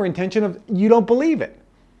counter intention of you don't believe it.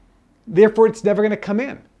 Therefore, it's never going to come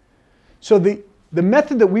in. So the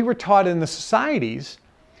method that we were taught in the societies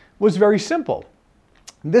was very simple.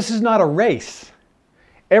 This is not a race.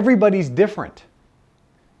 Everybody's different.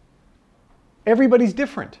 Everybody's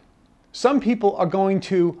different. Some people are going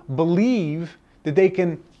to believe that they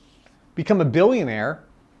can become a billionaire,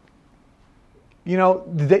 you know,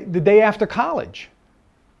 the day after college,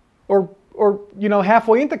 or you know,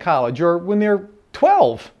 halfway into college, or when they're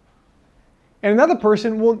 12. And another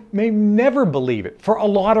person may never believe it for a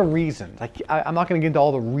lot of reasons. I'm not going to get into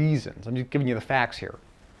all the reasons. I'm just giving you the facts here.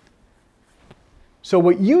 So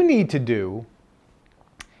what you need to do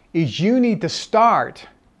is you need to start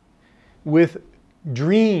with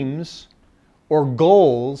dreams or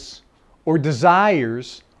goals or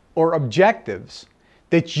desires or objectives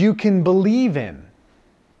that you can believe in.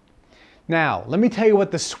 Now, let me tell you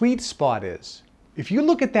what the sweet spot is. If you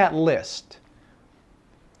look at that list,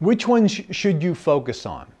 which ones should you focus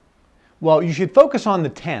on? Well, you should focus on the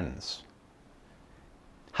 10s.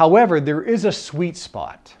 However, there is a sweet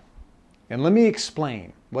spot. And let me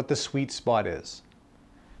explain what the sweet spot is.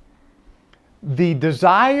 The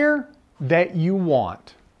desire that you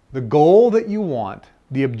want, the goal that you want,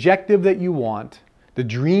 the objective that you want, the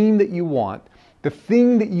dream that you want, the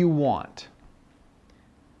thing that you want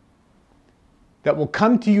that will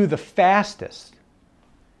come to you the fastest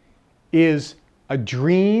is a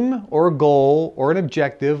dream or a goal or an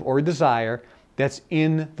objective or a desire that's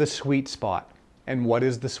in the sweet spot. And what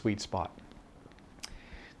is the sweet spot?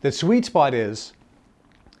 The sweet spot is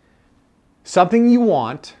something you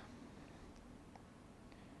want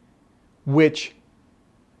which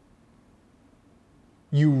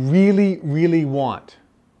you really, really want,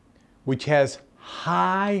 which has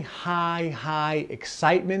high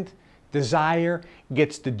excitement, desire,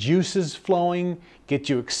 gets the juices flowing, gets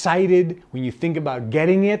you excited when you think about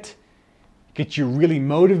getting it, gets you really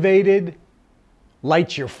motivated,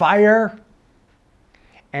 lights your fire,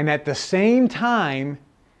 and at the same time,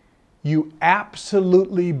 you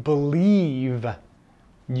absolutely believe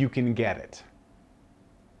you can get it.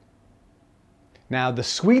 Now, the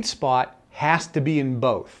sweet spot has to be in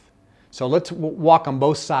both. So let's walk on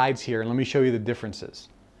both sides here and let me show you the differences.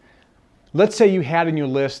 Let's say you had in your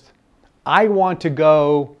list, I want to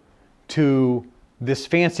go to this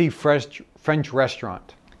fancy French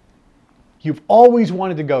restaurant. You've always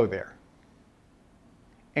wanted to go there.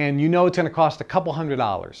 And you know it's going to cost a couple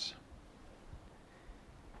 $100.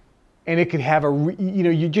 And it could have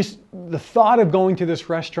the thought of going to this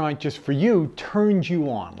restaurant just for you turns you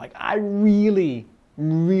on. Like, I really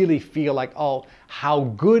feel like, oh, how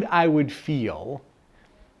good I would feel.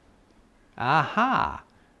 Aha.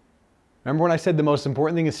 Remember when I said the most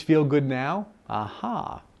important thing is feel good now?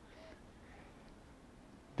 Aha.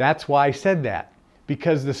 That's why I said that.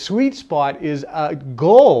 Because the sweet spot is a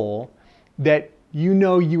goal that you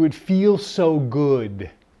know you would feel so good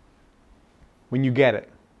when you get it.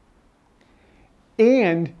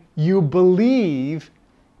 And you believe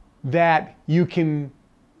that you can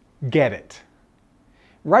get it.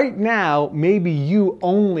 Right now, maybe you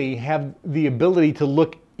only have the ability to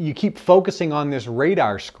look, you keep focusing on this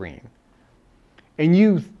radar screen. And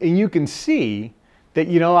you can see that,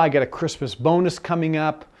 you know, I get a Christmas bonus coming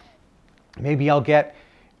up. Maybe I'll get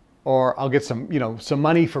some, you know, some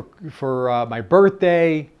money for my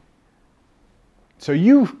birthday. So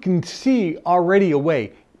you can see already a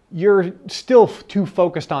way. You're still too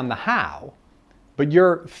focused on the how, but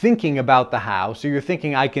you're thinking about the how. So you're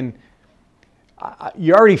thinking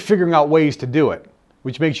you're already figuring out ways to do it,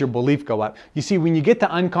 which makes your belief go up. You see, when you get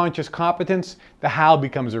to unconscious competence, the how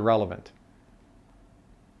becomes irrelevant.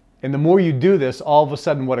 And the more you do this, all of a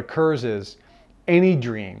sudden what occurs is any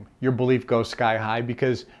dream, your belief goes sky high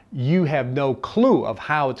because you have no clue of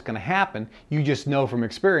how it's going to happen. You just know from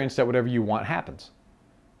experience that whatever you want happens.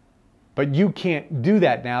 But you can't do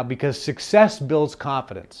that now because success builds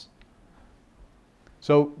confidence.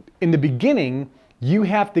 So in the beginning, you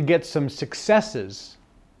have to get some successes.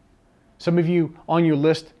 Some of you on your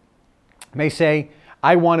list may say,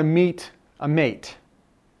 I want to meet a mate.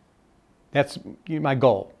 That's my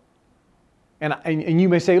goal. And you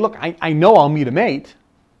may say, look, I know I'll meet a mate.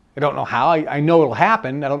 I don't know how. I know it'll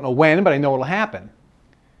happen. I don't know when, but I know it'll happen.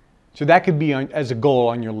 So that could be as a goal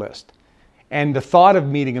on your list. And the thought of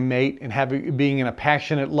meeting a mate and being in a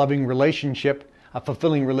passionate, loving relationship, a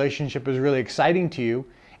fulfilling relationship is really exciting to you.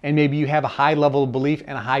 And maybe you have a high level of belief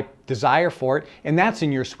and a high desire for it, and that's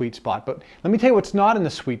in your sweet spot. But let me tell you what's not in the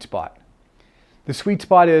sweet spot. The sweet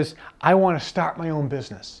spot is, I want to start my own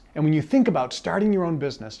business. And when you think about starting your own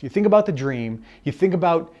business, you think about the dream, you think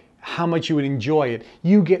about how much you would enjoy it,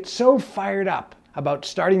 you get so fired up about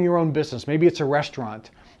starting your own business. Maybe it's a restaurant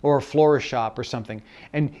or a florist shop or something,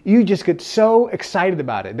 and you just get so excited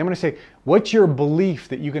about it. Then when I say, what's your belief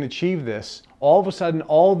that you can achieve this? All of a sudden,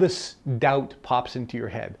 all this doubt pops into your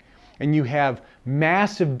head, and you have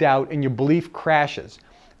massive doubt and your belief crashes.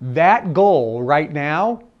 That goal right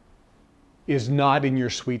now is not in your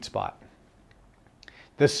sweet spot.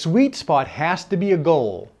 The sweet spot has to be a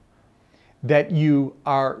goal that you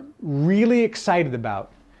are really excited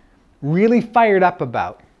about, really fired up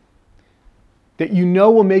about, that you know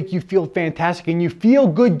will make you feel fantastic and you feel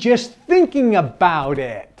good just thinking about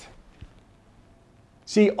it.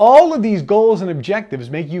 See, all of these goals and objectives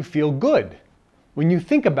make you feel good when you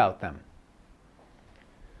think about them.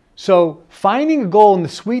 So finding a goal in the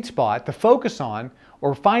sweet spot to focus on,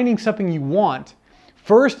 or finding something you want,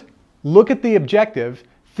 first look at the objective,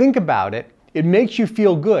 think about it, it makes you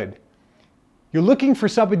feel good. You're looking for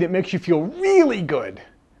something that makes you feel really good,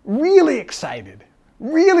 really excited,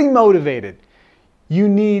 really motivated. You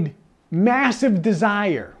need massive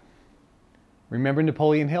desire. Remember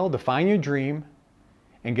Napoleon Hill? Define your dream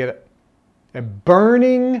and get a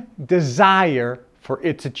burning desire for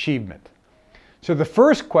its achievement. So the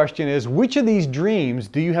first question is, which of these dreams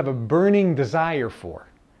do you have a burning desire for?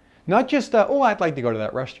 Not just, oh, I'd like to go to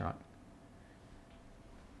that restaurant.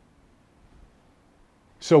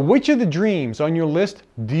 So which of the dreams on your list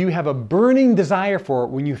do you have a burning desire for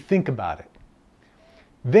when you think about it?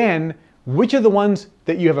 Then, which of the ones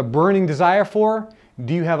that you have a burning desire for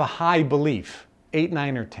do you have a high belief? 8,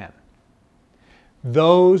 9, or 10.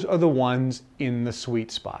 Those are the ones in the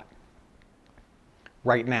sweet spot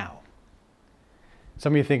right now.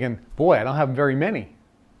 Some of you are thinking, boy, I don't have very many.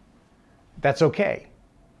 That's okay,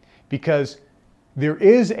 because there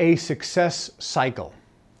is a success cycle.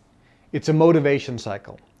 It's a motivation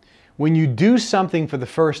cycle. When you do something for the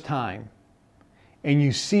first time and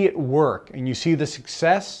you see it work and you see the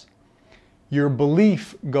success, your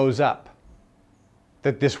belief goes up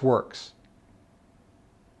that this works.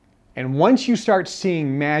 And once you start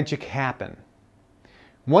seeing magic happen,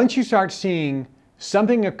 once you start seeing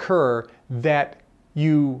something occur that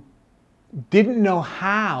you didn't know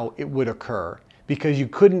how it would occur because you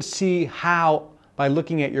couldn't see how by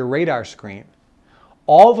looking at your radar screen,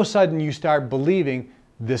 all of a sudden you start believing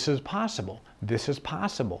this is possible, this is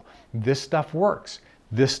possible, this stuff works,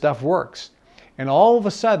 this stuff works. And all of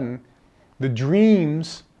a sudden, the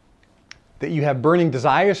dreams that you have burning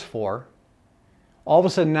desires for, all of a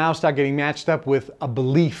sudden now start getting matched up with a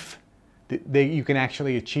belief that you can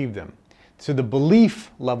actually achieve them. So the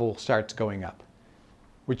belief level starts going up,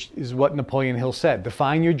 which is what Napoleon Hill said.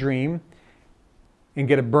 Define your dream and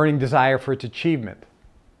get a burning desire for its achievement.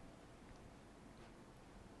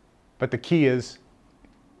 But the key is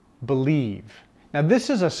believe. Now this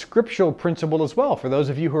is a scriptural principle as well. For those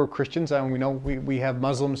of you who are Christians, and we know we have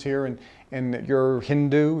Muslims here, and you're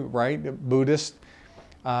Hindu, right? Buddhist,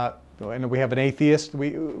 and we have an atheist.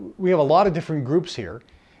 We have a lot of different groups here,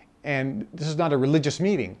 and this is not a religious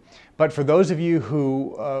meeting. But for those of you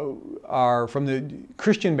who are from the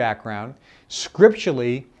Christian background,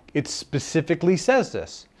 scripturally it specifically says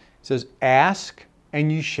this. It says, ask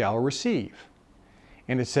and you shall receive.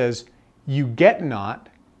 And it says, you get not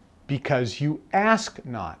because you ask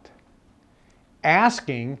not.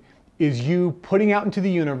 Asking is you putting out into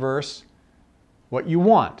the universe what you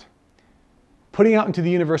want. Putting out into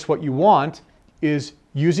the universe what you want is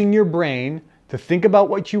using your brain to think about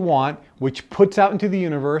what you want, which puts out into the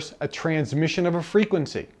universe a transmission of a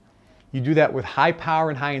frequency. You do that with high power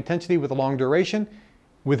and high intensity, with a long duration.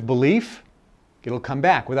 With belief, it'll come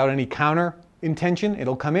back. Without any counter intention,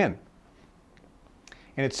 it'll come in.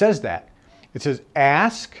 And it says that. It says,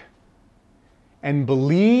 ask and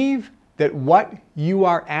believe that what you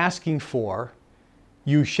are asking for,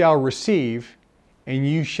 you shall receive, and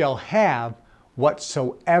you shall have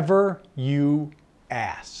whatsoever you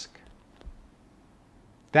ask.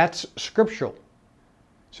 That's scriptural.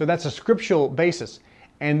 So that's a scriptural basis.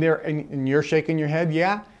 And you're shaking your head,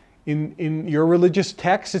 yeah? In your religious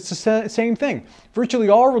texts, it's the same thing. Virtually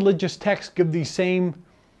all religious texts give these same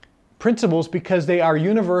principles because they are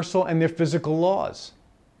universal and they're physical laws.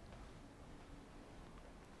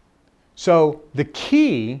 So the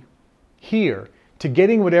key here to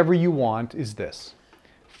getting whatever you want is this.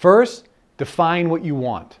 First, define what you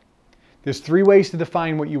want. There's 3 ways to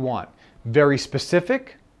define what you want. Very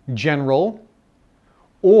specific, general,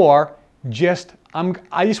 or just,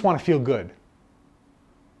 I just want to feel good.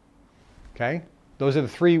 Okay? Those are the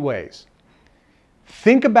 3 ways.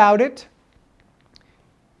 Think about it.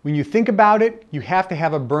 When you think about it, you have to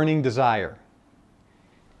have a burning desire.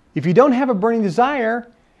 If you don't have a burning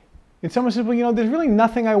desire, and someone says, well, you know, there's really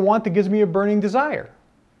nothing I want that gives me a burning desire.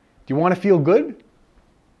 Do you want to feel good?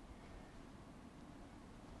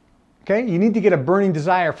 Okay, you need to get a burning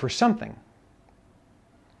desire for something.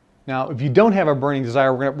 Now, if you don't have a burning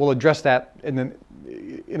desire, we'll address that in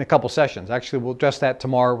a couple sessions. Actually, we'll address that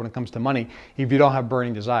tomorrow when it comes to money, if you don't have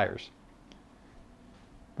burning desires.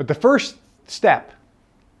 But the first step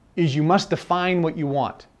is you must define what you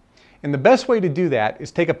want. And the best way to do that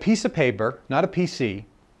is take a piece of paper, not a PC,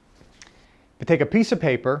 but take a piece of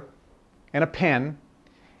paper and a pen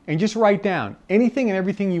and just write down anything and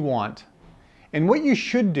everything you want. And what you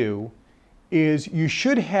should do is you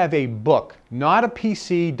should have a book, not a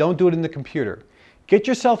PC. Don't do it in the computer. Get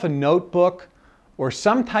yourself a notebook or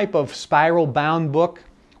some type of spiral bound book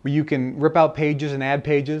where you can rip out pages and add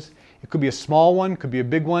pages. It could be a small one, could be a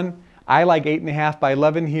big one. I like 8.5 by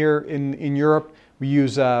 11 here in Europe. We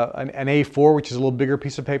use an A4, which is a little bigger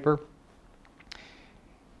piece of paper.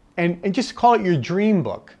 And just call it your dream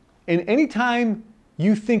book. And anytime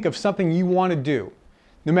you think of something you want to do,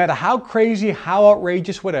 no matter how crazy, how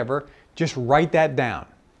outrageous, whatever, just write that down.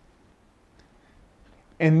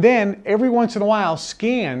 And then every once in a while,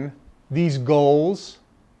 scan these goals,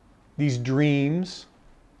 these dreams,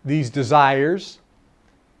 these desires,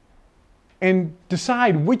 and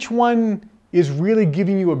decide which one is really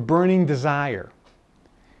giving you a burning desire.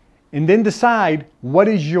 And then decide what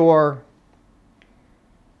is your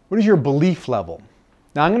belief level.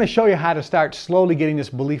 Now I'm going to show you how to start slowly getting this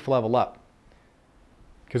belief level up,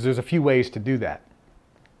 because there's a few ways to do that.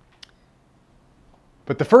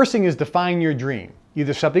 But the first thing is define your dream.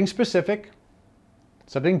 Either something specific,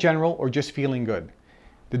 something general, or just feeling good.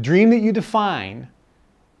 The dream that you define,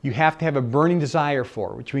 you have to have a burning desire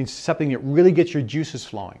for, which means something that really gets your juices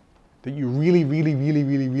flowing, that you really, really, really,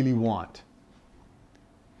 really, really want.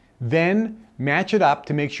 Then match it up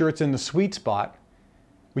to make sure it's in the sweet spot,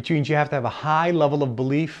 which means you have to have a high level of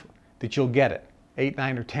belief that you'll get it, 8,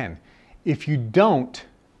 9, or 10. If you don't,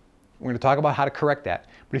 we're going to talk about how to correct that.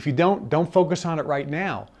 But if you don't focus on it right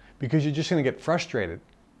now, because you're just going to get frustrated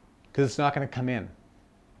because it's not going to come in.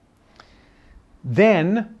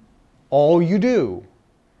 Then all you do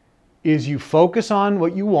is you focus on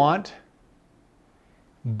what you want,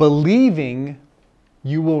 believing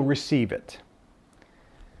you will receive it.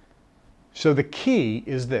 So the key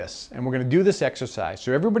is this, and we're going to do this exercise.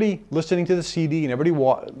 So everybody listening to the CD and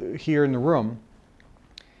everybody here in the room,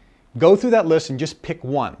 go through that list and just pick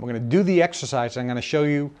one. We're going to do the exercise, and I'm going to show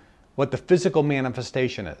you what the physical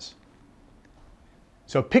manifestation is.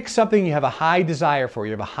 So pick something you have a high desire for,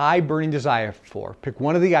 you have a high burning desire for. Pick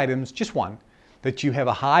one of the items, just one, that you have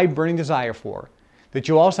a high burning desire for, that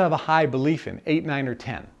you also have a high belief in, 8, 9, or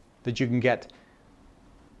 10, that you can get,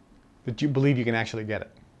 that you believe you can actually get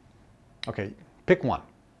it. Okay, pick one.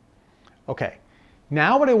 Okay,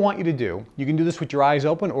 now what I want you to do, you can do this with your eyes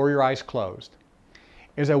open or your eyes closed,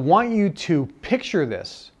 is I want you to picture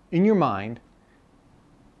this in your mind.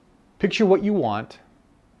 Picture what you want.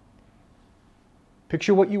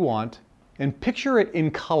 Picture what you want, and picture it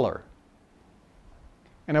in color.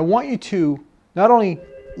 And I want you to not only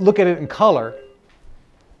look at it in color,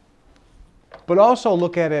 but also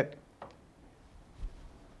look at it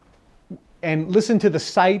and listen to the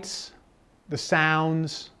sights, the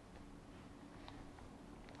sounds.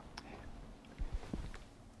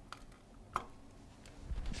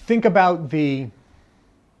 Think about the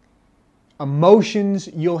emotions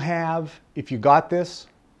you'll have if you got this.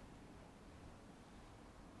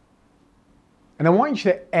 And I want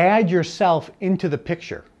you to add yourself into the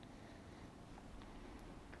picture.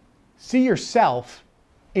 See yourself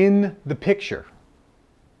in the picture.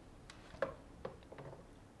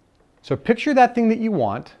 So picture that thing that you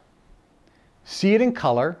want. See it in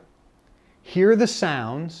color. Hear the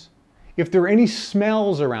sounds. If there are any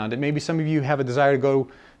smells around it, maybe some of you have a desire to go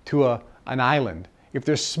to an island. If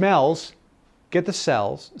there's smells, get the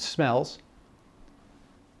smells.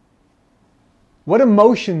 What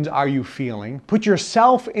emotions are you feeling? Put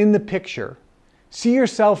yourself in the picture. See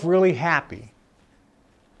yourself really happy.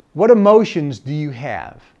 What emotions do you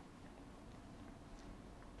have?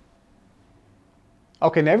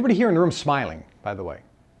 Okay, now everybody here in the room is smiling, by the way.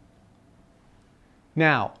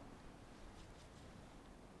 Now,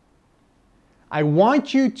 I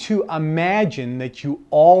want you to imagine that you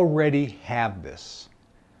already have this.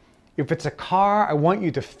 If it's a car, I want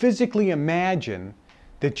you to physically imagine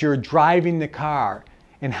that you're driving the car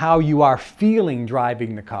and how you are feeling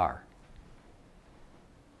driving the car.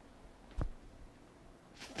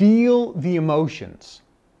 Feel the emotions.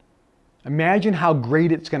 Imagine how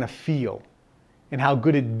great it's going to feel and how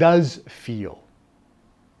good it does feel.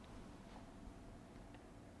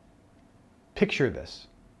 Picture this.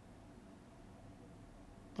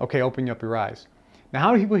 Okay, open up your eyes. Now,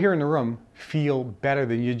 how many people here in the room feel better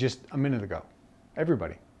than you just a minute ago?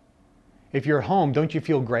 Everybody. If you're at home, don't you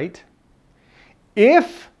feel great?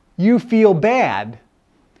 If you feel bad,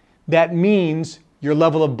 that means your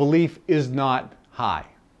level of belief is not high.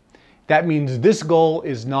 That means this goal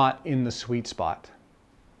is not in the sweet spot.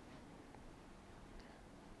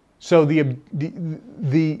 So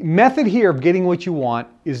the method here of getting what you want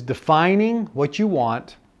is defining what you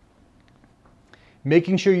want,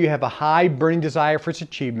 making sure you have a high burning desire for its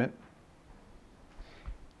achievement,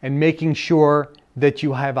 and making sure that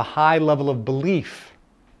you have a high level of belief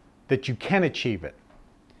that you can achieve it.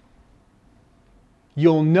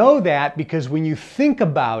 You'll know that because when you think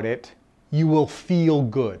about it, you will feel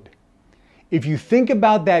good. If you think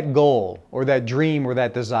about that goal or that dream or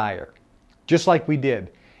that desire, just like we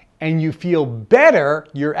did, and you feel better,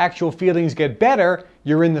 your actual feelings get better,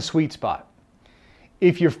 you're in the sweet spot.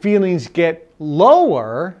 If your feelings get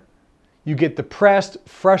lower, you get depressed,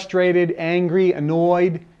 frustrated, angry,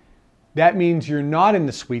 annoyed, that means you're not in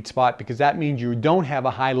the sweet spot because that means you don't have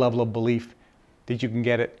a high level of belief that you can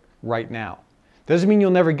get it right now. Doesn't mean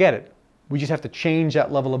you'll never get it. We just have to change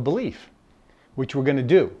that level of belief, which we're going to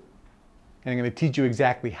do. And I'm going to teach you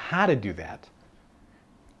exactly how to do that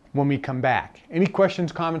when we come back. Any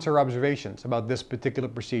questions, comments, or observations about this particular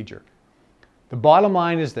procedure? The bottom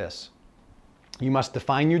line is this. You must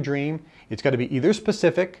define your dream. It's got to be either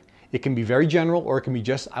specific, it can be very general, or it can be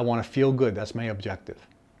just, I want to feel good. That's my objective.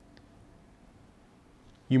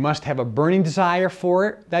 You must have a burning desire for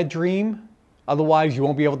it, that dream. Otherwise, you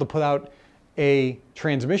won't be able to put out a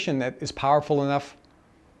transmission that is powerful enough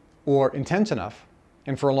or intense enough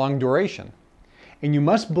and for a long duration. And you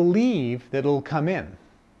must believe that it'll come in.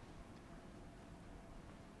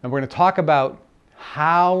 And we're going to talk about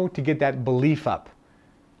how to get that belief up,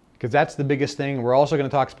 because that's the biggest thing. We're also going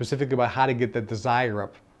to talk specifically about how to get the desire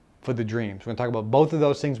up for the dreams. We're going to talk about both of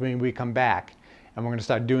those things when we come back, and we're going to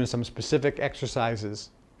start doing some specific exercises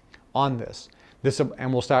on this.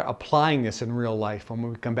 And we'll start applying this in real life when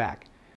we come back.